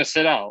they just okay. going to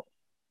sit out?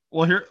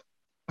 Well,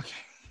 okay.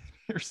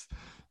 Here's,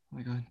 oh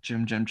my God,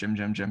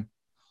 Jim.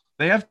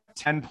 They have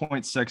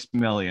 10.6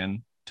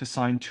 million to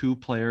sign two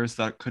players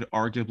that could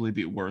arguably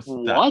be worth that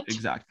What?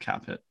 exact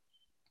cap hit.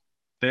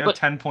 They have But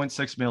 10.6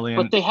 but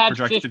million they had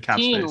projected cap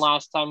 15 space.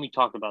 last time we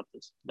talked about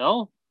this.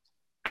 No?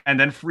 And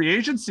then free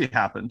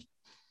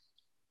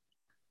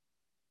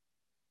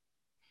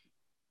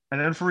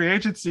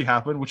agency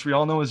happened. Which we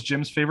all know is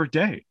Jim's favorite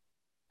day.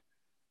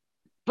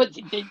 But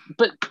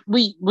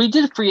we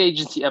did a free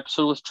agency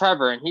episode with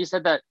Trevor, and he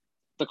said that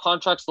the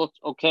contracts looked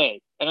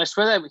okay, and I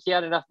swear that he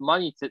had enough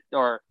money to,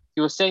 or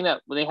he was saying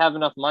that they have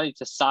enough money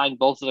to sign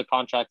both of the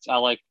contracts at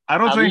like I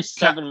don't at think least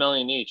 7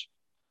 million each.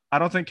 I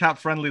don't think Cap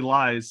Friendly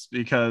lies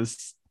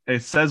because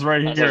it says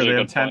right That's here actually a they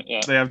have good 10 point.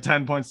 Yeah. they have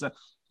 10 points.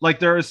 Like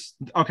there's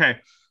okay.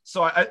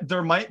 So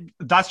there might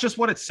that's just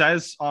what it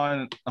says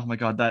on oh my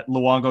God, that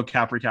Luongo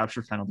cap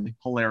recapture penalty.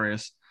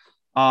 Hilarious.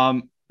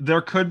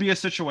 There could be a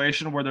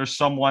situation where there's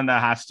someone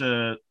that's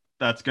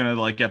gonna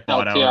like get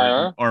bought out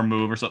LTIR. or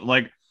move or something.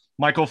 Like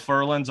Michael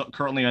Furlan's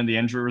currently on the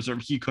injury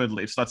reserve. He could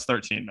leave, so that's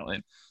 13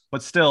 million.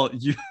 But still,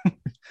 you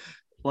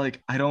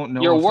like I don't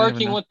know You're if they have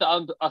working enough.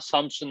 with the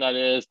assumption that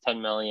it is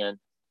 10 million,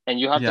 and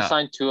you have to Yeah,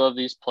 sign two of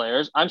these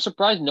players. I'm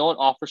surprised no one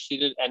offer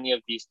sheeted any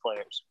of these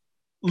players.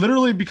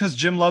 literally because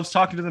Jim loves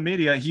talking to the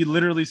media. He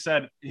literally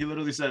said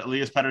Elias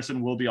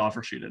Pettersson will be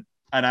offer sheeted,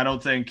 and I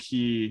don't think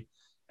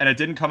and it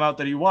didn't come out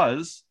that he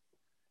was,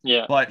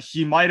 Yeah. but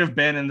he might have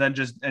been, and then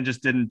just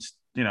didn't,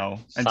 and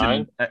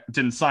Sign.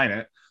 didn't sign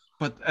it.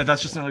 But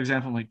that's just another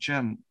example. I'm like,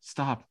 Jim,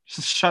 stop,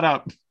 just shut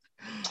up.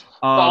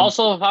 But Um,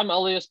 also, if I'm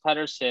Elias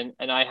Pettersson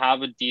and I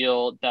have a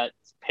deal that's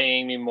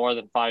paying me more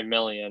than 5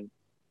 million,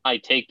 I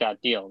take that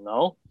deal.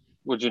 No,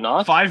 would you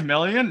not? 5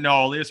 million?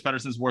 No, Elias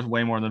Pettersson's worth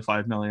way more than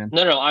 5 million.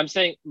 No, I'm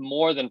saying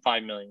more than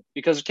 5 million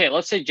because okay,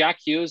 let's say Jack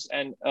Hughes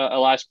and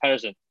Elias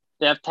Pettersson,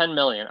 they have 10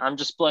 million. I'm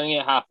just splitting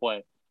it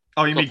halfway,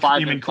 Oh, so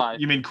five and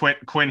five. you mean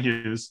Quinn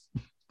Hughes?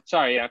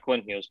 Sorry, yeah,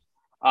 Quinn Hughes.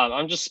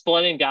 I'm just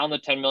splitting down the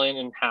 10 million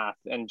in half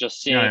and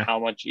just seeing Yeah. how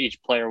much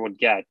each player would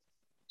get.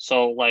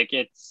 So like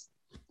it's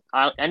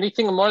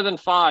anything more than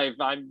five,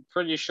 I'm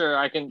pretty sure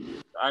I can.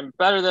 I'm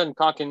better than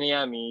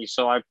Kakaniemi,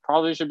 so I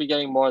probably should be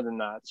getting more than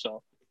that.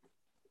 So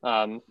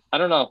I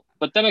don't know,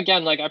 but then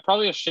again, like I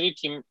probably a shitty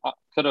team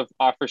could have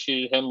offer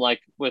sheeted him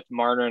like with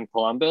Marner and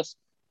Columbus,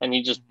 and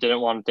he just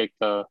didn't want to take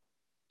the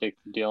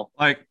deal.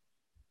 Like,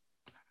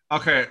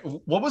 okay,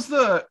 what was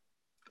the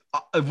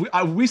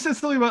we said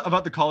something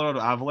about the Colorado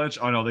Avalanche.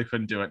 Oh no, they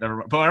couldn't do it. Never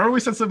mind. But I remember we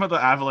said something about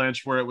the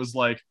Avalanche where it was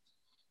like,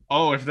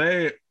 oh, if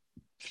they,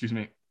 excuse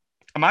me,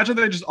 imagine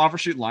they just offer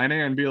sheet Line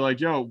and be like,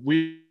 yo,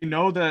 we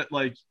know that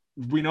like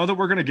we know that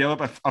we're going to give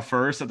up a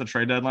first at the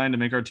trade deadline to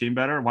make our team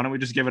better. Why don't we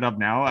just give it up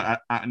now,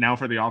 now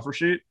for the offer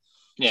sheet?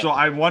 Yeah. So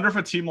I wonder if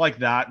a team like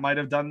that might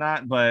have done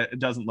that, but it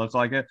doesn't look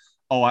like it.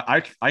 Oh,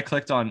 I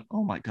clicked on.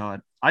 Oh my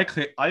god, I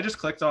just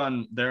clicked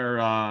on their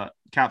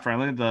cap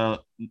friendly, the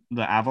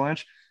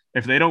Avalanche.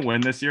 If they don't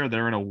win this year,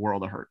 they're in a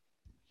world of hurt.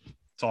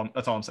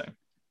 That's all I'm saying.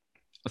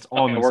 That's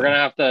all. Okay, we're gonna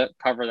have to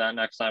cover that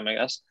next time, I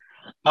guess.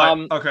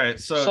 Okay,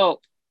 so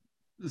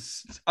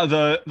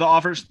the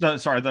offers,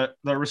 the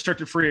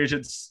restricted free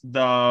agents,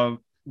 there's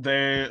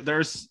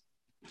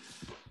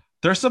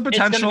some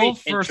potential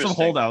for some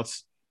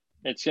holdouts.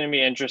 It's going to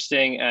be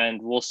interesting,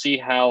 and we'll see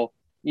how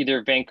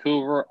either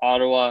Vancouver,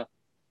 Ottawa,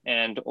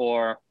 and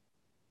or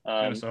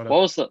Minnesota.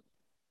 What was the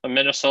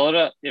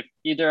Minnesota? If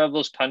either of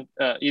those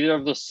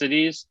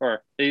cities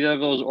or either of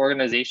those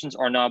organizations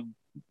are not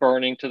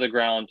burning to the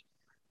ground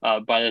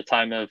by the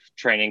time of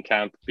training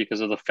camp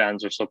because of the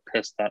fans are so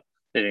pissed that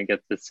they didn't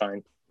get this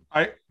signed.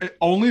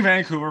 Only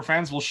Vancouver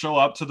fans will show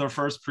up to their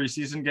first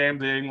preseason game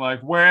being like,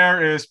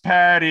 "Where is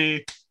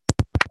Patty?"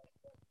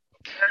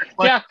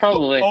 Yeah,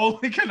 probably.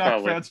 Only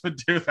Canuck fans would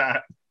do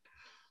that.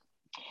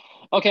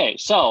 Okay,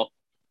 so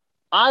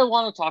I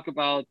want to talk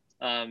about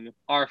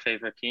our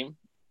favorite team,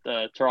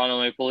 the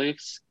Toronto Maple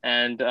Leafs,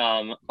 and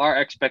our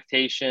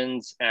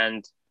expectations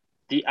and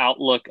the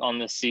outlook on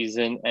the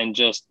season and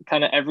just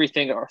kind of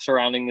everything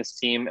surrounding this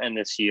team and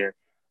this year.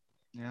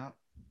 Yeah.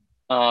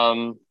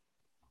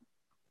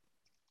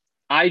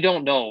 I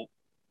don't know.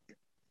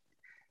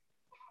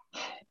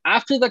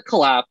 After the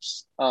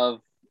collapse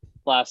of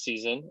last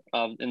season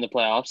in the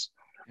playoffs,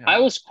 I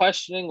was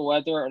questioning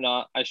whether or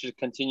not I should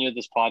continue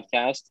this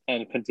podcast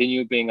and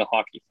continue being a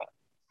hockey fan,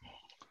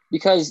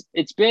 because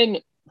it's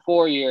been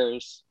 4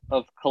 years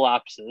of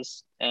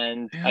collapses,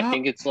 and I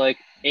think it's like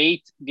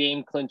 8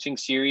 game clinching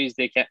series.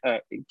 They can't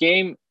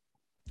game.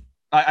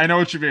 I know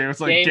what you mean. It's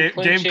like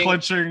game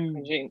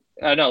clinching.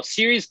 No,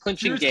 series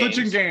clinching games.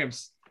 Clinching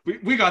games.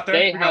 We got there.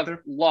 They have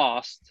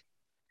lost.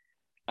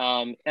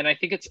 And I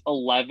think it's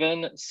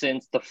 11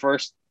 since the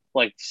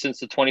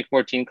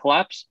 2014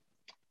 collapse.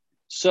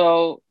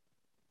 So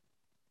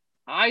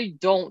I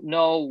don't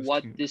know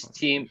what this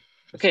team.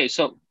 Okay,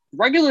 so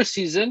regular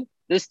season,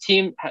 this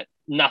team had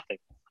nothing.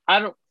 I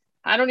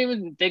don't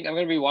even think I'm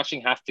going to be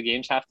watching half the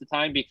games half the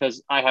time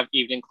because I have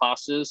evening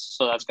classes,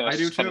 so that's going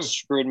to kind of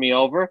screw me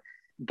over.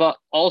 But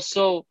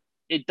also,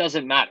 it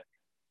doesn't matter.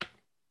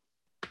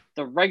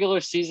 The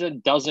regular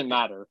season doesn't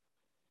matter.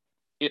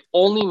 It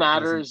only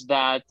matters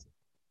that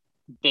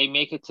they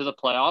make it to the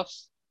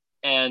playoffs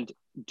and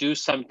do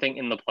something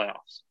in the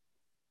playoffs.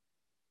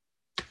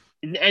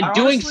 And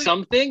doing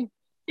something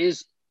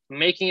is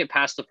making it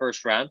past the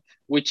first round,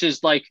 which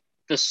is like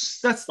this.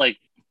 That's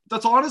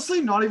honestly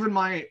not even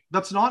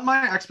that's not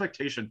my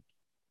expectation.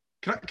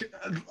 If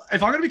I'm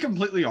going to be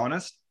completely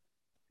honest,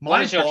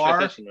 my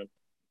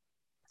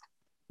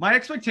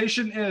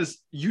expectation is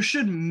you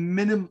should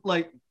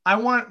I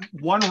want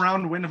 1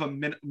 round win of a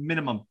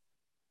minimum.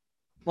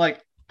 I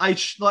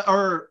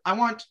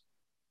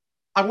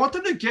want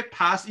them to get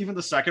past even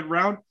the second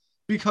round,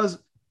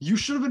 because you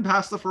should have been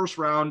past the first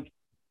round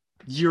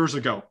years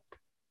ago.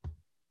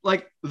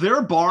 Like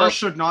their bar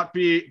should not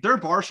be.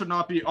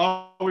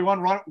 Oh, we won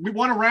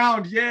a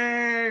round,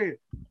 yay!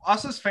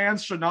 Us as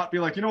fans should not be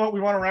like, you know what, we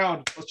won a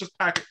round. Let's just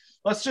pack it.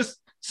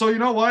 So you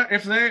know what?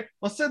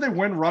 Let's say they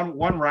win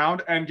 1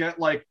 round and get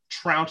like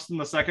trounced in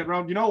the second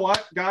round. You know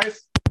what, guys?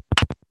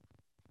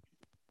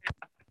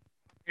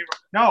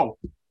 No.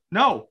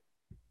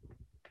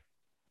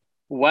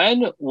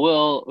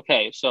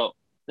 So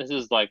this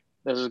is a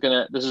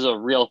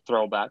real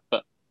throwback,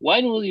 but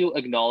when will you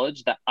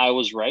acknowledge that I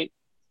was right?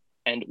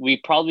 And we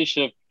probably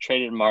should have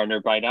traded Marner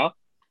by now,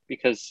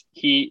 because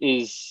he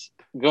is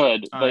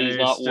good, but he's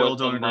not worth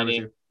the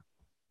money.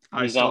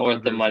 He's not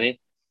worth the money.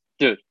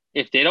 Dude,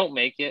 if they don't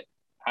make it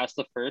past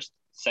the first,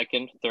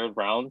 second, third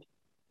round,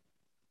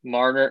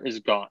 Marner is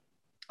gone.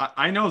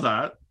 I know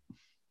that.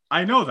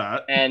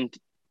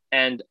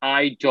 And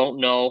I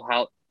don't know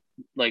how,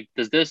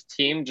 does this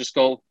team just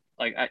go,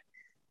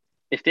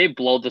 if they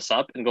blow this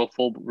up and go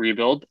full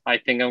rebuild, I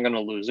think I'm going to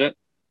lose it.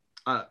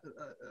 I'm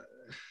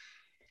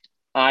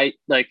going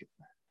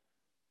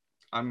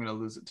to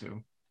lose it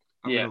too.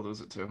 Going to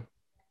lose it too.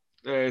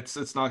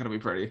 It's not going to be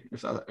pretty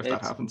if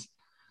that happens.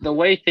 The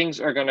way things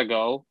are going to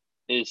go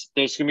is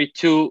there's going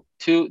to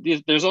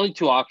be there's only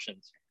 2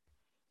 options.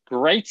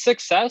 Great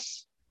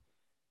success,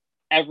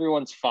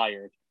 everyone's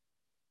fired.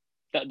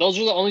 Those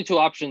are the only 2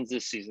 options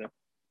this season.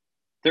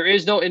 There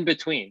is no in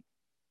between.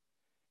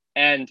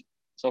 And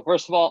so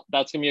first of all,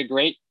 that's going to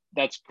be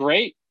that's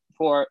great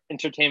for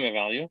entertainment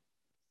value.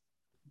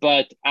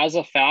 But as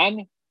a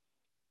fan,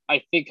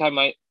 I think I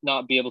might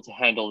not be able to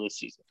handle this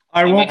season.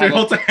 I won't be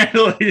able to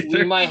handle it either.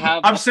 We might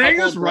have I'm saying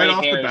this right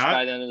off the bat.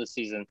 By the end of the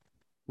season.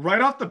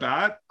 Right off the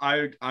bat,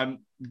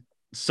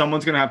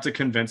 someone's going to have to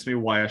convince me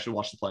why I should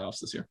watch the playoffs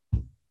this year.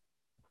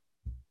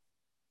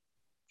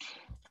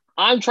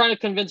 I'm trying to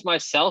convince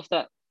myself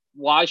that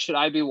why should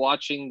I be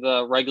watching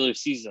the regular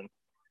season?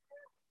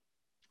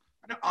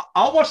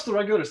 I'll watch the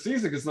regular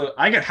season because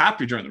I get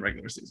happy during the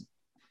regular season.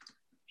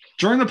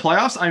 During the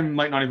playoffs, I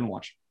might not even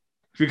watch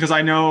because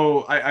I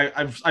know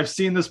I've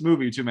seen this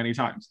movie too many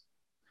times.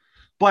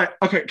 But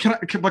okay,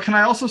 can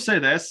I also say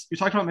this? You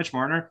talked about Mitch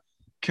Marner.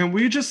 Can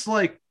we just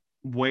like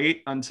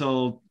wait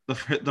until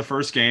the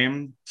first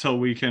game till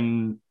we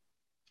can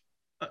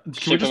we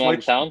Ship him just out of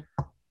wait? town.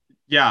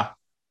 Yeah,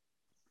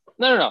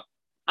 No.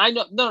 I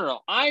know. No.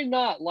 I'm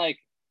not like.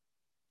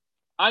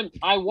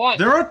 I want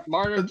there are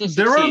Marner to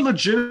there are succeed.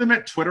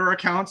 legitimate Twitter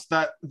accounts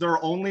that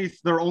their only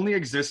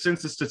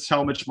existence is to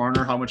tell Mitch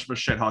Marner how much of a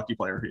shit hockey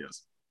player he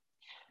is.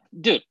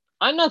 Dude,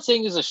 I'm not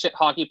saying he's a shit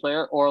hockey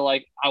player or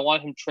like I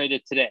want him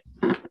traded today,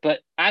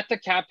 but at the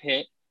cap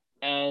hit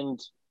and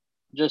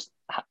just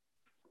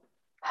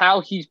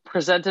how he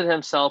presented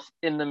himself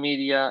in the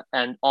media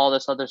and all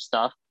this other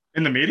stuff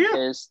In the media?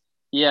 is,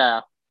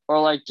 yeah,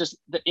 or like just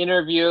the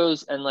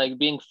interviews and like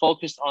being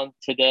focused on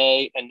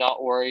today and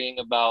not worrying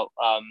about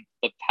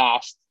the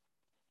past.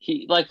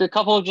 He like the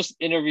couple of just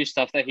interview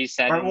stuff that he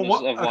said. All right,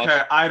 well,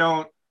 okay, I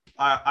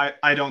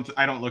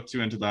don't look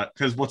too into that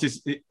because what's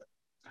his?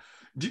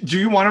 Do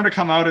you want him to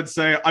come out and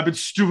say I've been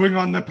stewing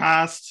on the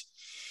past,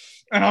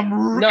 and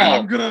No,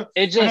 I'm gonna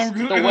it just and, I'm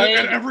the gonna, way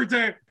and every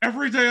day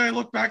I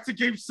look back to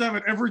Game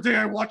 7. Every day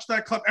I watch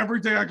that clip. Every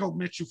day I go,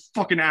 Mitch, you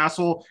fucking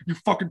asshole, you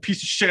fucking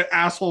piece of shit,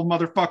 asshole,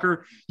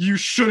 motherfucker. You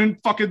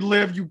shouldn't fucking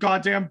live, you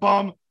goddamn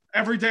bum.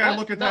 Every day I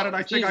look at that and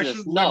I think I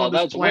should live on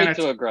this that's planet.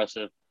 way too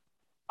aggressive.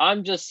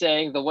 I'm just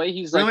saying the way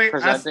he's Really? like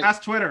presenting.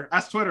 Ask Twitter.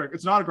 Ask Twitter.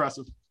 It's not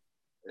aggressive.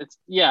 It's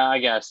yeah, I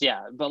guess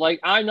yeah, but like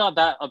I'm not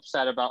that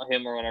upset about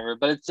him or whatever.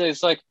 But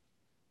it's like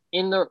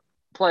in the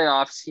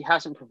playoffs he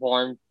hasn't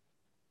performed,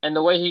 and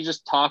the way he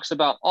just talks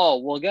about, oh,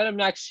 we'll get him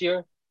next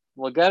year,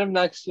 we'll get him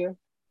next year.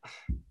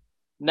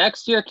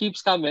 Next year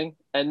keeps coming,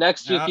 and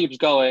next year Yeah. keeps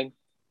going,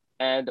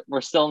 and we're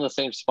still in the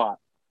same spot.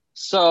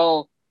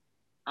 So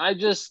I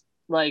just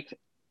like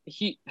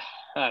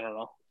I don't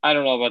know. I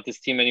don't know about this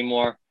team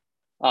anymore.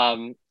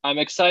 I'm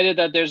excited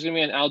that there's gonna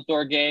be an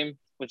outdoor game,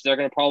 which they're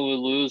gonna probably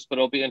lose, but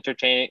it'll be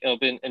entertaining. It'll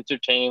be an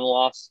entertaining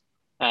loss,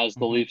 as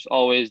the Leafs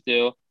always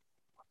do.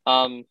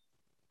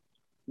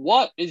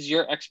 What is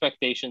your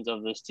expectations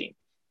of this team?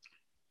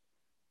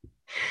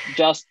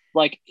 Just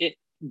like it,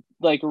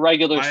 like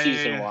regular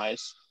season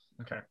wise.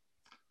 Okay.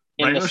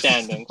 In Regular the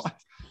standings.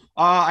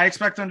 I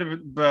expect them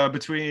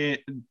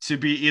to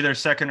be either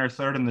second or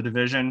third in the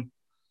division.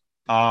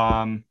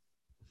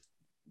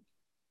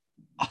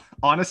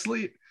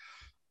 Honestly,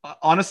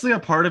 a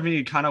part of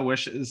me kind of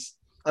wishes.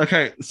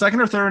 Okay,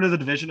 second or third in the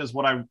division is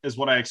what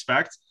I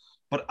expect,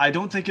 but I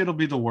don't think it'll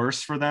be the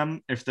worst for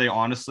them if they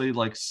honestly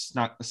like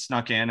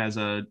snuck in as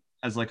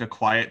like a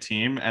quiet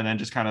team and then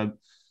just kind of.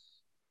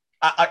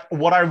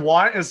 What I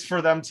want is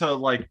for them to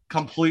like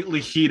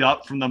completely heat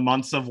up from the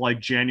months of like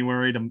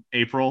January to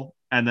April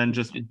and then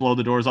just blow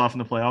the doors off in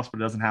the playoffs, but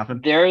it doesn't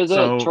happen. They're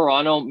the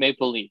Toronto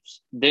Maple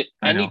Leafs.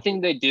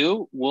 Anything they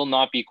do will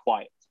not be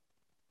quiet.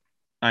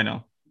 I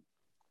know.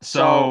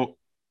 So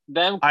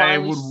them I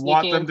would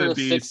want them into to the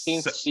be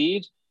 16th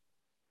seed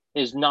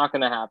is not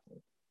going to happen,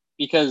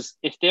 because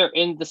if they're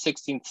in the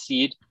 16th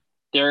seed,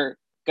 everyone's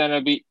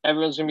going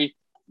to be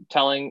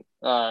telling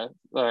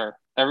or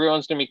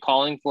everyone's going to be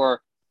calling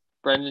for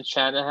Brendan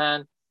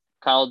Shanahan,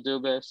 Kyle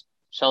Dubas,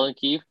 Sheldon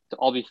Keefe to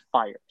all be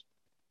fired.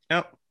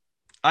 Yep.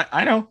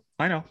 I know.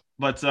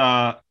 But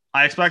I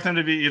expect them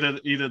to be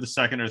either the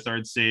second or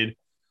third seed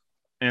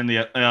in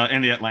the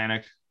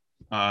Atlantic.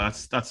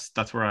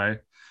 That's where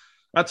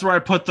I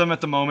put them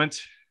at the moment.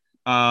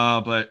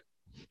 But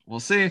we'll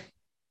see.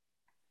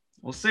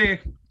 We'll see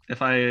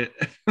if I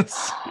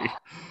see.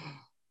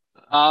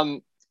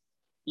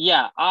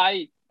 Yeah,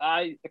 I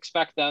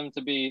expect them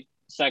to be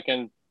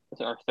second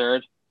or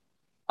third.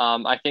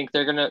 I think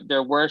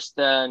they're worse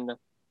than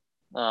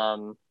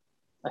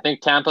I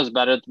think Tampa's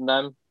better than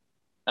them.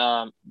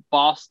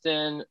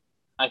 Boston,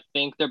 I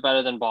think they're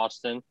better than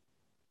Boston.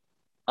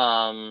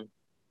 And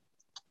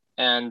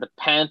the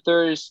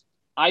Panthers,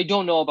 I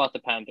don't know about the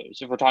Panthers.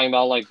 If we're talking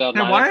about like the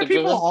Atlantic why are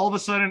division. people all of a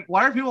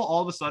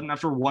sudden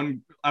after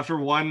one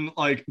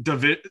like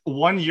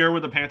 1 year where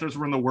the Panthers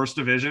were in the worst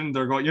division,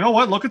 they're going, you know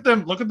what? Look at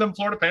them,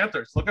 Florida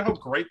Panthers. Look at how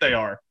great they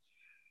are.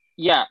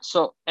 Yeah,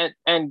 so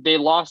and they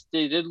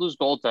did lose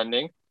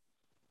goaltending.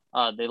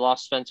 They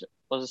lost Spencer.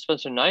 Was it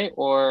Spencer Knight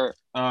or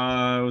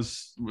it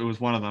was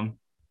one of them.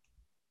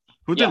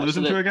 Who'd they lose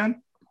him to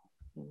again?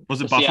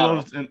 Was it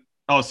Buffalo?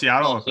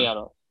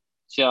 Seattle.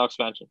 Seattle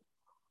expansion.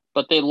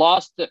 But they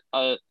lost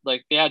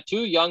like they had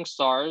two young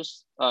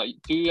stars,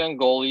 two young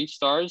goalie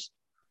stars,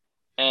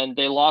 and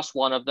they lost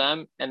one of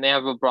them, and they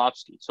have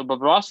Bobrovsky. So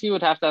Bobrovsky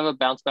would have to have a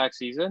bounce back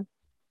season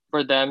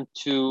for them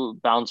to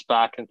bounce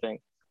back and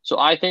things. So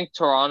I think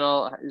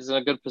Toronto is in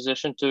a good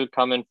position to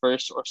come in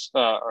first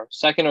or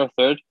second or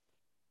third,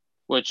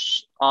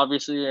 which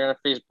obviously you're going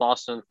to face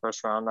Boston in the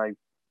first round. I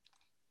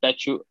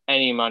bet you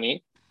any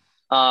money.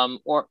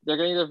 Or they're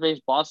going to either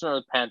face Boston or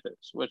the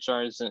Panthers, which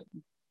isn't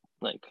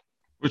like.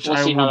 Which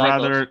I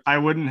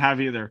wouldn't have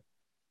either.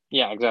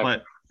 Yeah,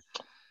 exactly.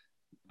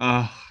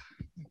 But,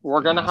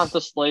 we're going to have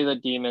to slay the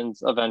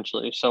demons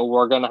eventually, so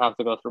we're going to have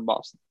to go through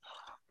Boston.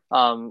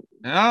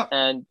 Yeah.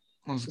 And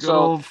Those good So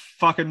old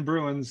fucking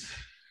Bruins.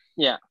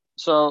 yeah.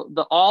 So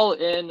the All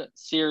In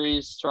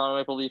series, Toronto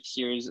Maple Leaf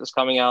series, is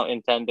coming out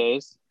in 10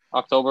 days,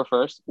 October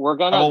 1st. We're I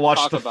gonna will watch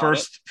talk the about it.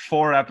 first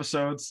 4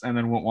 episodes and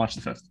then won't watch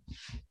the fifth.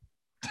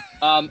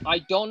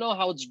 I don't know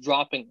how it's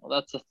dropping.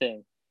 That's the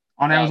thing.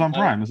 On Amazon I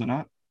Prime, is it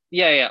not?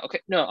 Yeah.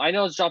 Okay. No, I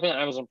know it's dropping on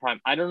Amazon Prime.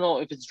 I don't know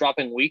if it's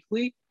dropping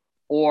weekly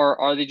or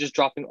are they just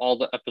dropping all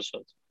the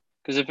episodes?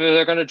 Because if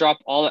they're gonna drop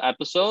I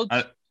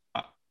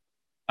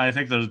I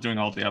think they're doing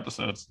all the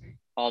episodes,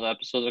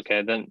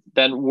 okay,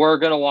 then we're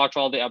gonna watch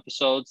all the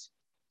episodes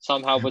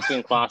somehow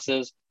between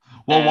classes.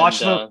 We'll And watch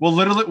the.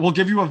 We'll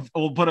give you a.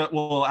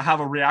 We'll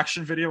have a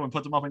reaction video and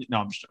put them up. No,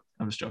 I'm just joking.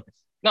 I'm just joking.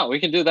 no, we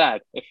can do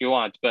that if you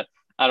want, but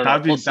I don't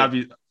know. That'd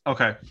be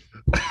okay.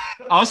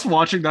 Us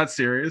watching that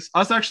series.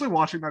 Us actually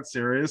watching that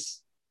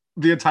series.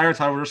 The entire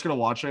time we're just gonna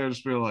watch it and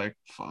just be like,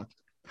 "Fuck."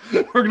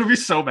 We're gonna be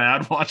so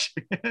mad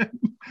watching it.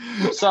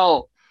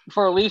 So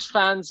for Leafs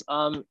fans,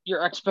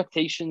 your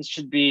expectations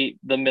should be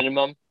the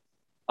minimum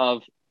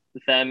of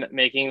them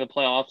making the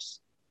playoffs.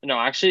 No,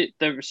 actually,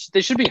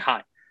 they should be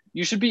high.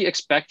 You should be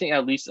expecting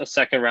at least a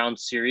second round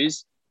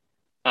series,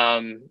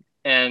 and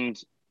the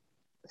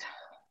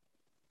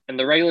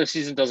regular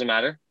season doesn't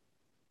matter.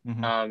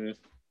 Mm-hmm.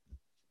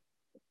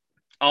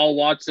 I'll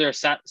watch their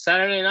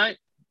Saturday night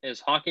is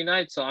hockey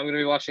night, so I'm going to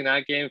be watching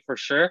that game for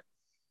sure.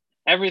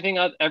 Every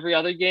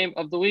other game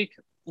of the week,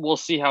 we'll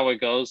see how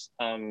it goes.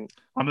 I'm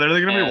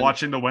literally going to be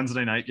watching the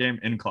Wednesday night game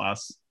in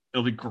class.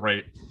 It'll be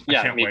great. Yeah,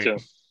 I can't me wait. too.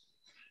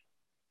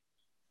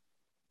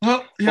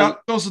 Well, yeah,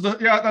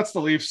 that's the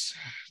Leafs.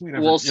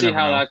 We'll see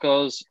how that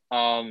goes.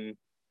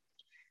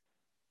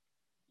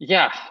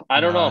 Yeah,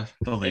 I don't know.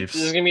 The Leafs.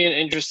 This is going to be an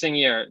interesting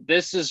year.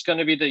 This is going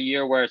to be the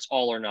year where it's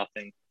all or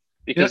nothing.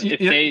 Because if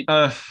they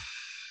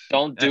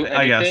don't do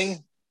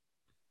anything,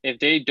 if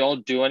they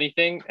don't do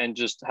anything and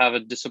just have a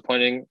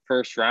disappointing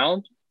first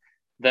round,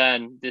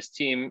 then this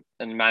team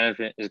and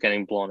management is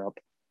getting blown up.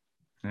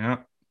 Yeah.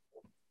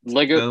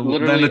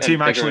 Literally, then the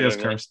team actually is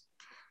cursed.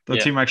 The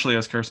team actually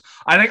is cursed.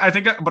 I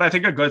think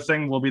a good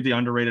thing will be the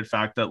underrated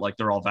fact that like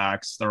they're all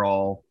vax. They're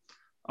all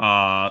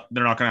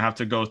they're not going to have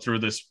to go through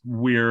this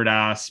weird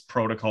ass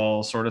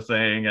protocol sort of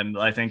thing. And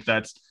I think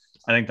that's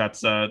a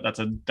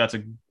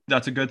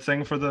good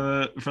thing for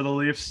the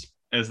Leafs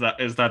is that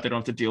they don't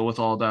have to deal with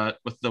all that,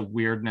 with the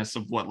weirdness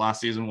of what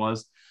last season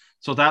was.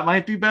 So that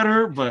might be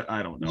better, but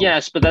I don't know.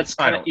 Yes, but that's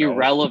kind of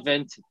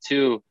irrelevant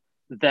to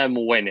them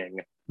winning.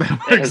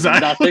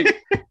 Exactly.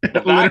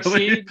 The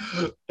vaccine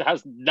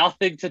has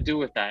nothing to do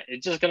with that.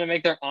 It's just going to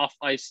make their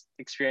off-ice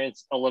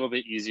experience a little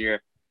bit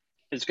easier.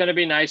 It's going to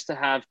be nice to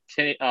have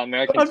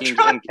American teams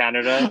in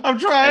Canada. I'm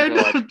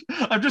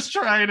just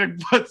trying to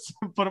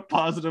put a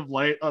positive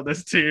light on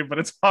this team, but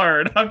it's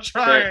hard. I'm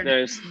trying.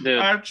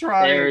 I'm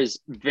trying. There's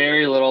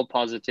very little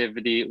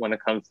positivity when it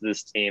comes to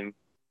this team,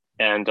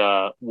 and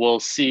we'll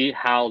see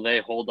how they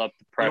hold up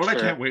the pressure. You know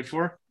what I can't wait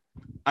for?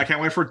 I can't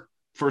wait for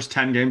first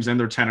 10 games in.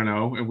 They're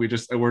 10-0, and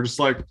we're just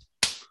like,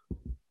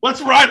 let's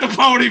ride the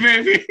pony,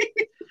 baby.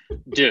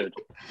 Dude,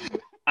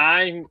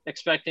 I'm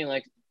expecting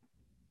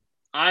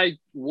I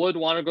would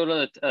want to go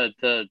to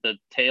the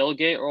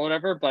tailgate or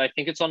whatever, but I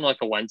think it's on like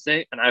a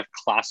Wednesday and I have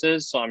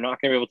classes, so I'm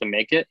not going to be able to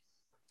make it.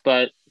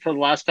 But for the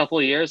last couple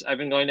of years, I've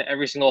been going to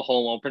every single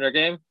home opener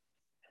game,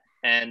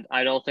 and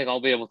I don't think I'll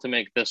be able to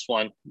make this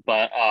one,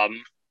 but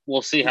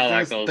we'll see how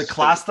that goes. The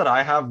class that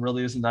I have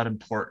really isn't that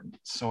important,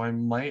 so I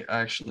might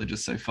actually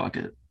just say fuck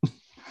it.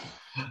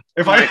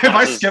 if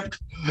I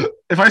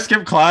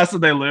skip class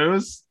and they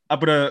lose,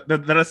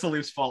 then it's the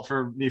Leafs' fault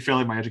for me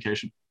failing my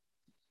education.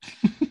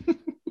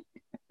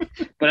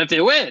 But if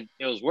they win,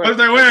 it was worth it. If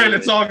they win,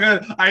 it's all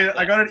good.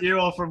 I got an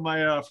email from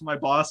my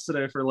boss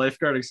today for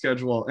lifeguarding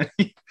schedule, and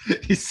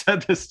he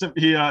said this to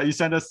me. He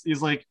sent us.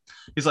 He's like,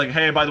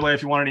 hey, by the way,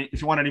 if you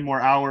want any more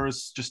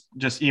hours,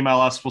 just email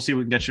us. We'll see if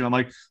we can get you. I'm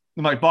like,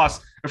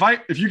 boss,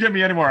 if you get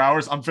me any more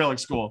hours, I'm failing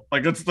school.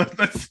 Like that's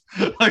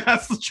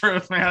the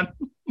truth, man.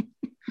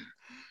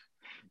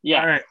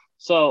 Yeah. All right.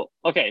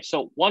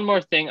 So one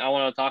more thing I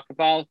want to talk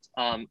about.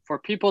 For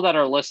people that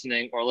are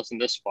listening or listen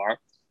this far,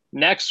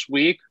 next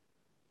week.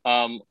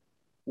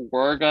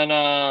 We're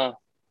gonna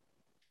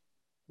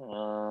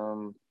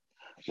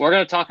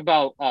talk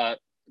about a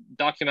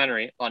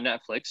documentary on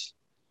Netflix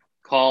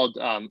called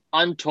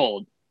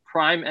Untold: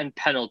 Crime and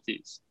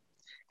Penalties.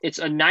 It's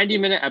a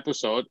 90-minute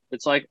episode.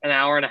 It's like an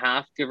hour and a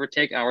half, give or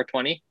take, hour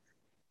 20.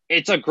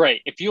 It's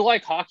great. If you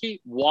like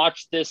hockey,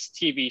 watch this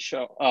TV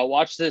show.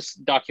 Watch this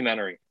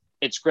documentary.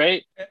 It's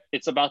great.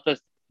 It's about the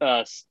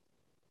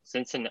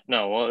Cincinnati.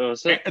 No, what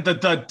was it?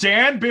 The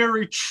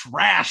Danbury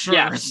Trashers.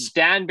 Yes,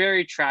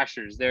 Danbury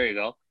Trashers. There you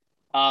go.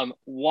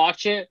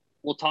 Watch it.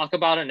 We'll talk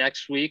about it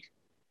next week,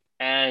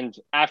 and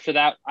after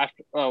that,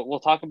 we'll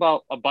talk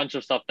about a bunch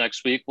of stuff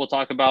next week. We'll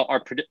talk about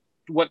our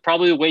what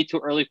probably way too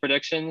early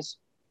predictions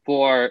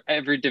for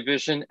every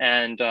division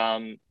and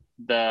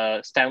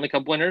the Stanley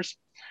Cup winners.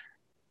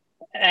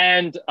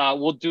 And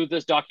we'll do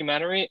this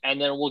documentary,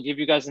 and then we'll give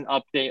you guys an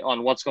update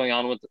on what's going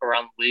on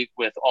around the league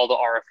with all the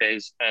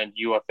RFAs and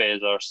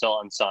UFAs that are still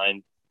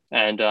unsigned.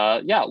 And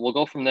we'll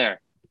go from there.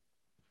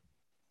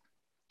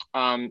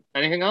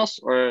 Anything else,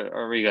 or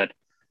are we good?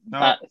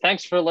 No.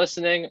 Thanks for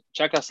listening.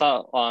 Check us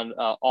out on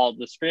all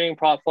the streaming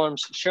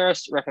platforms. Share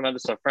us, recommend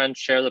us to friends,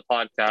 share the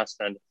podcast,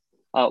 and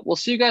we'll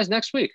see you guys next week.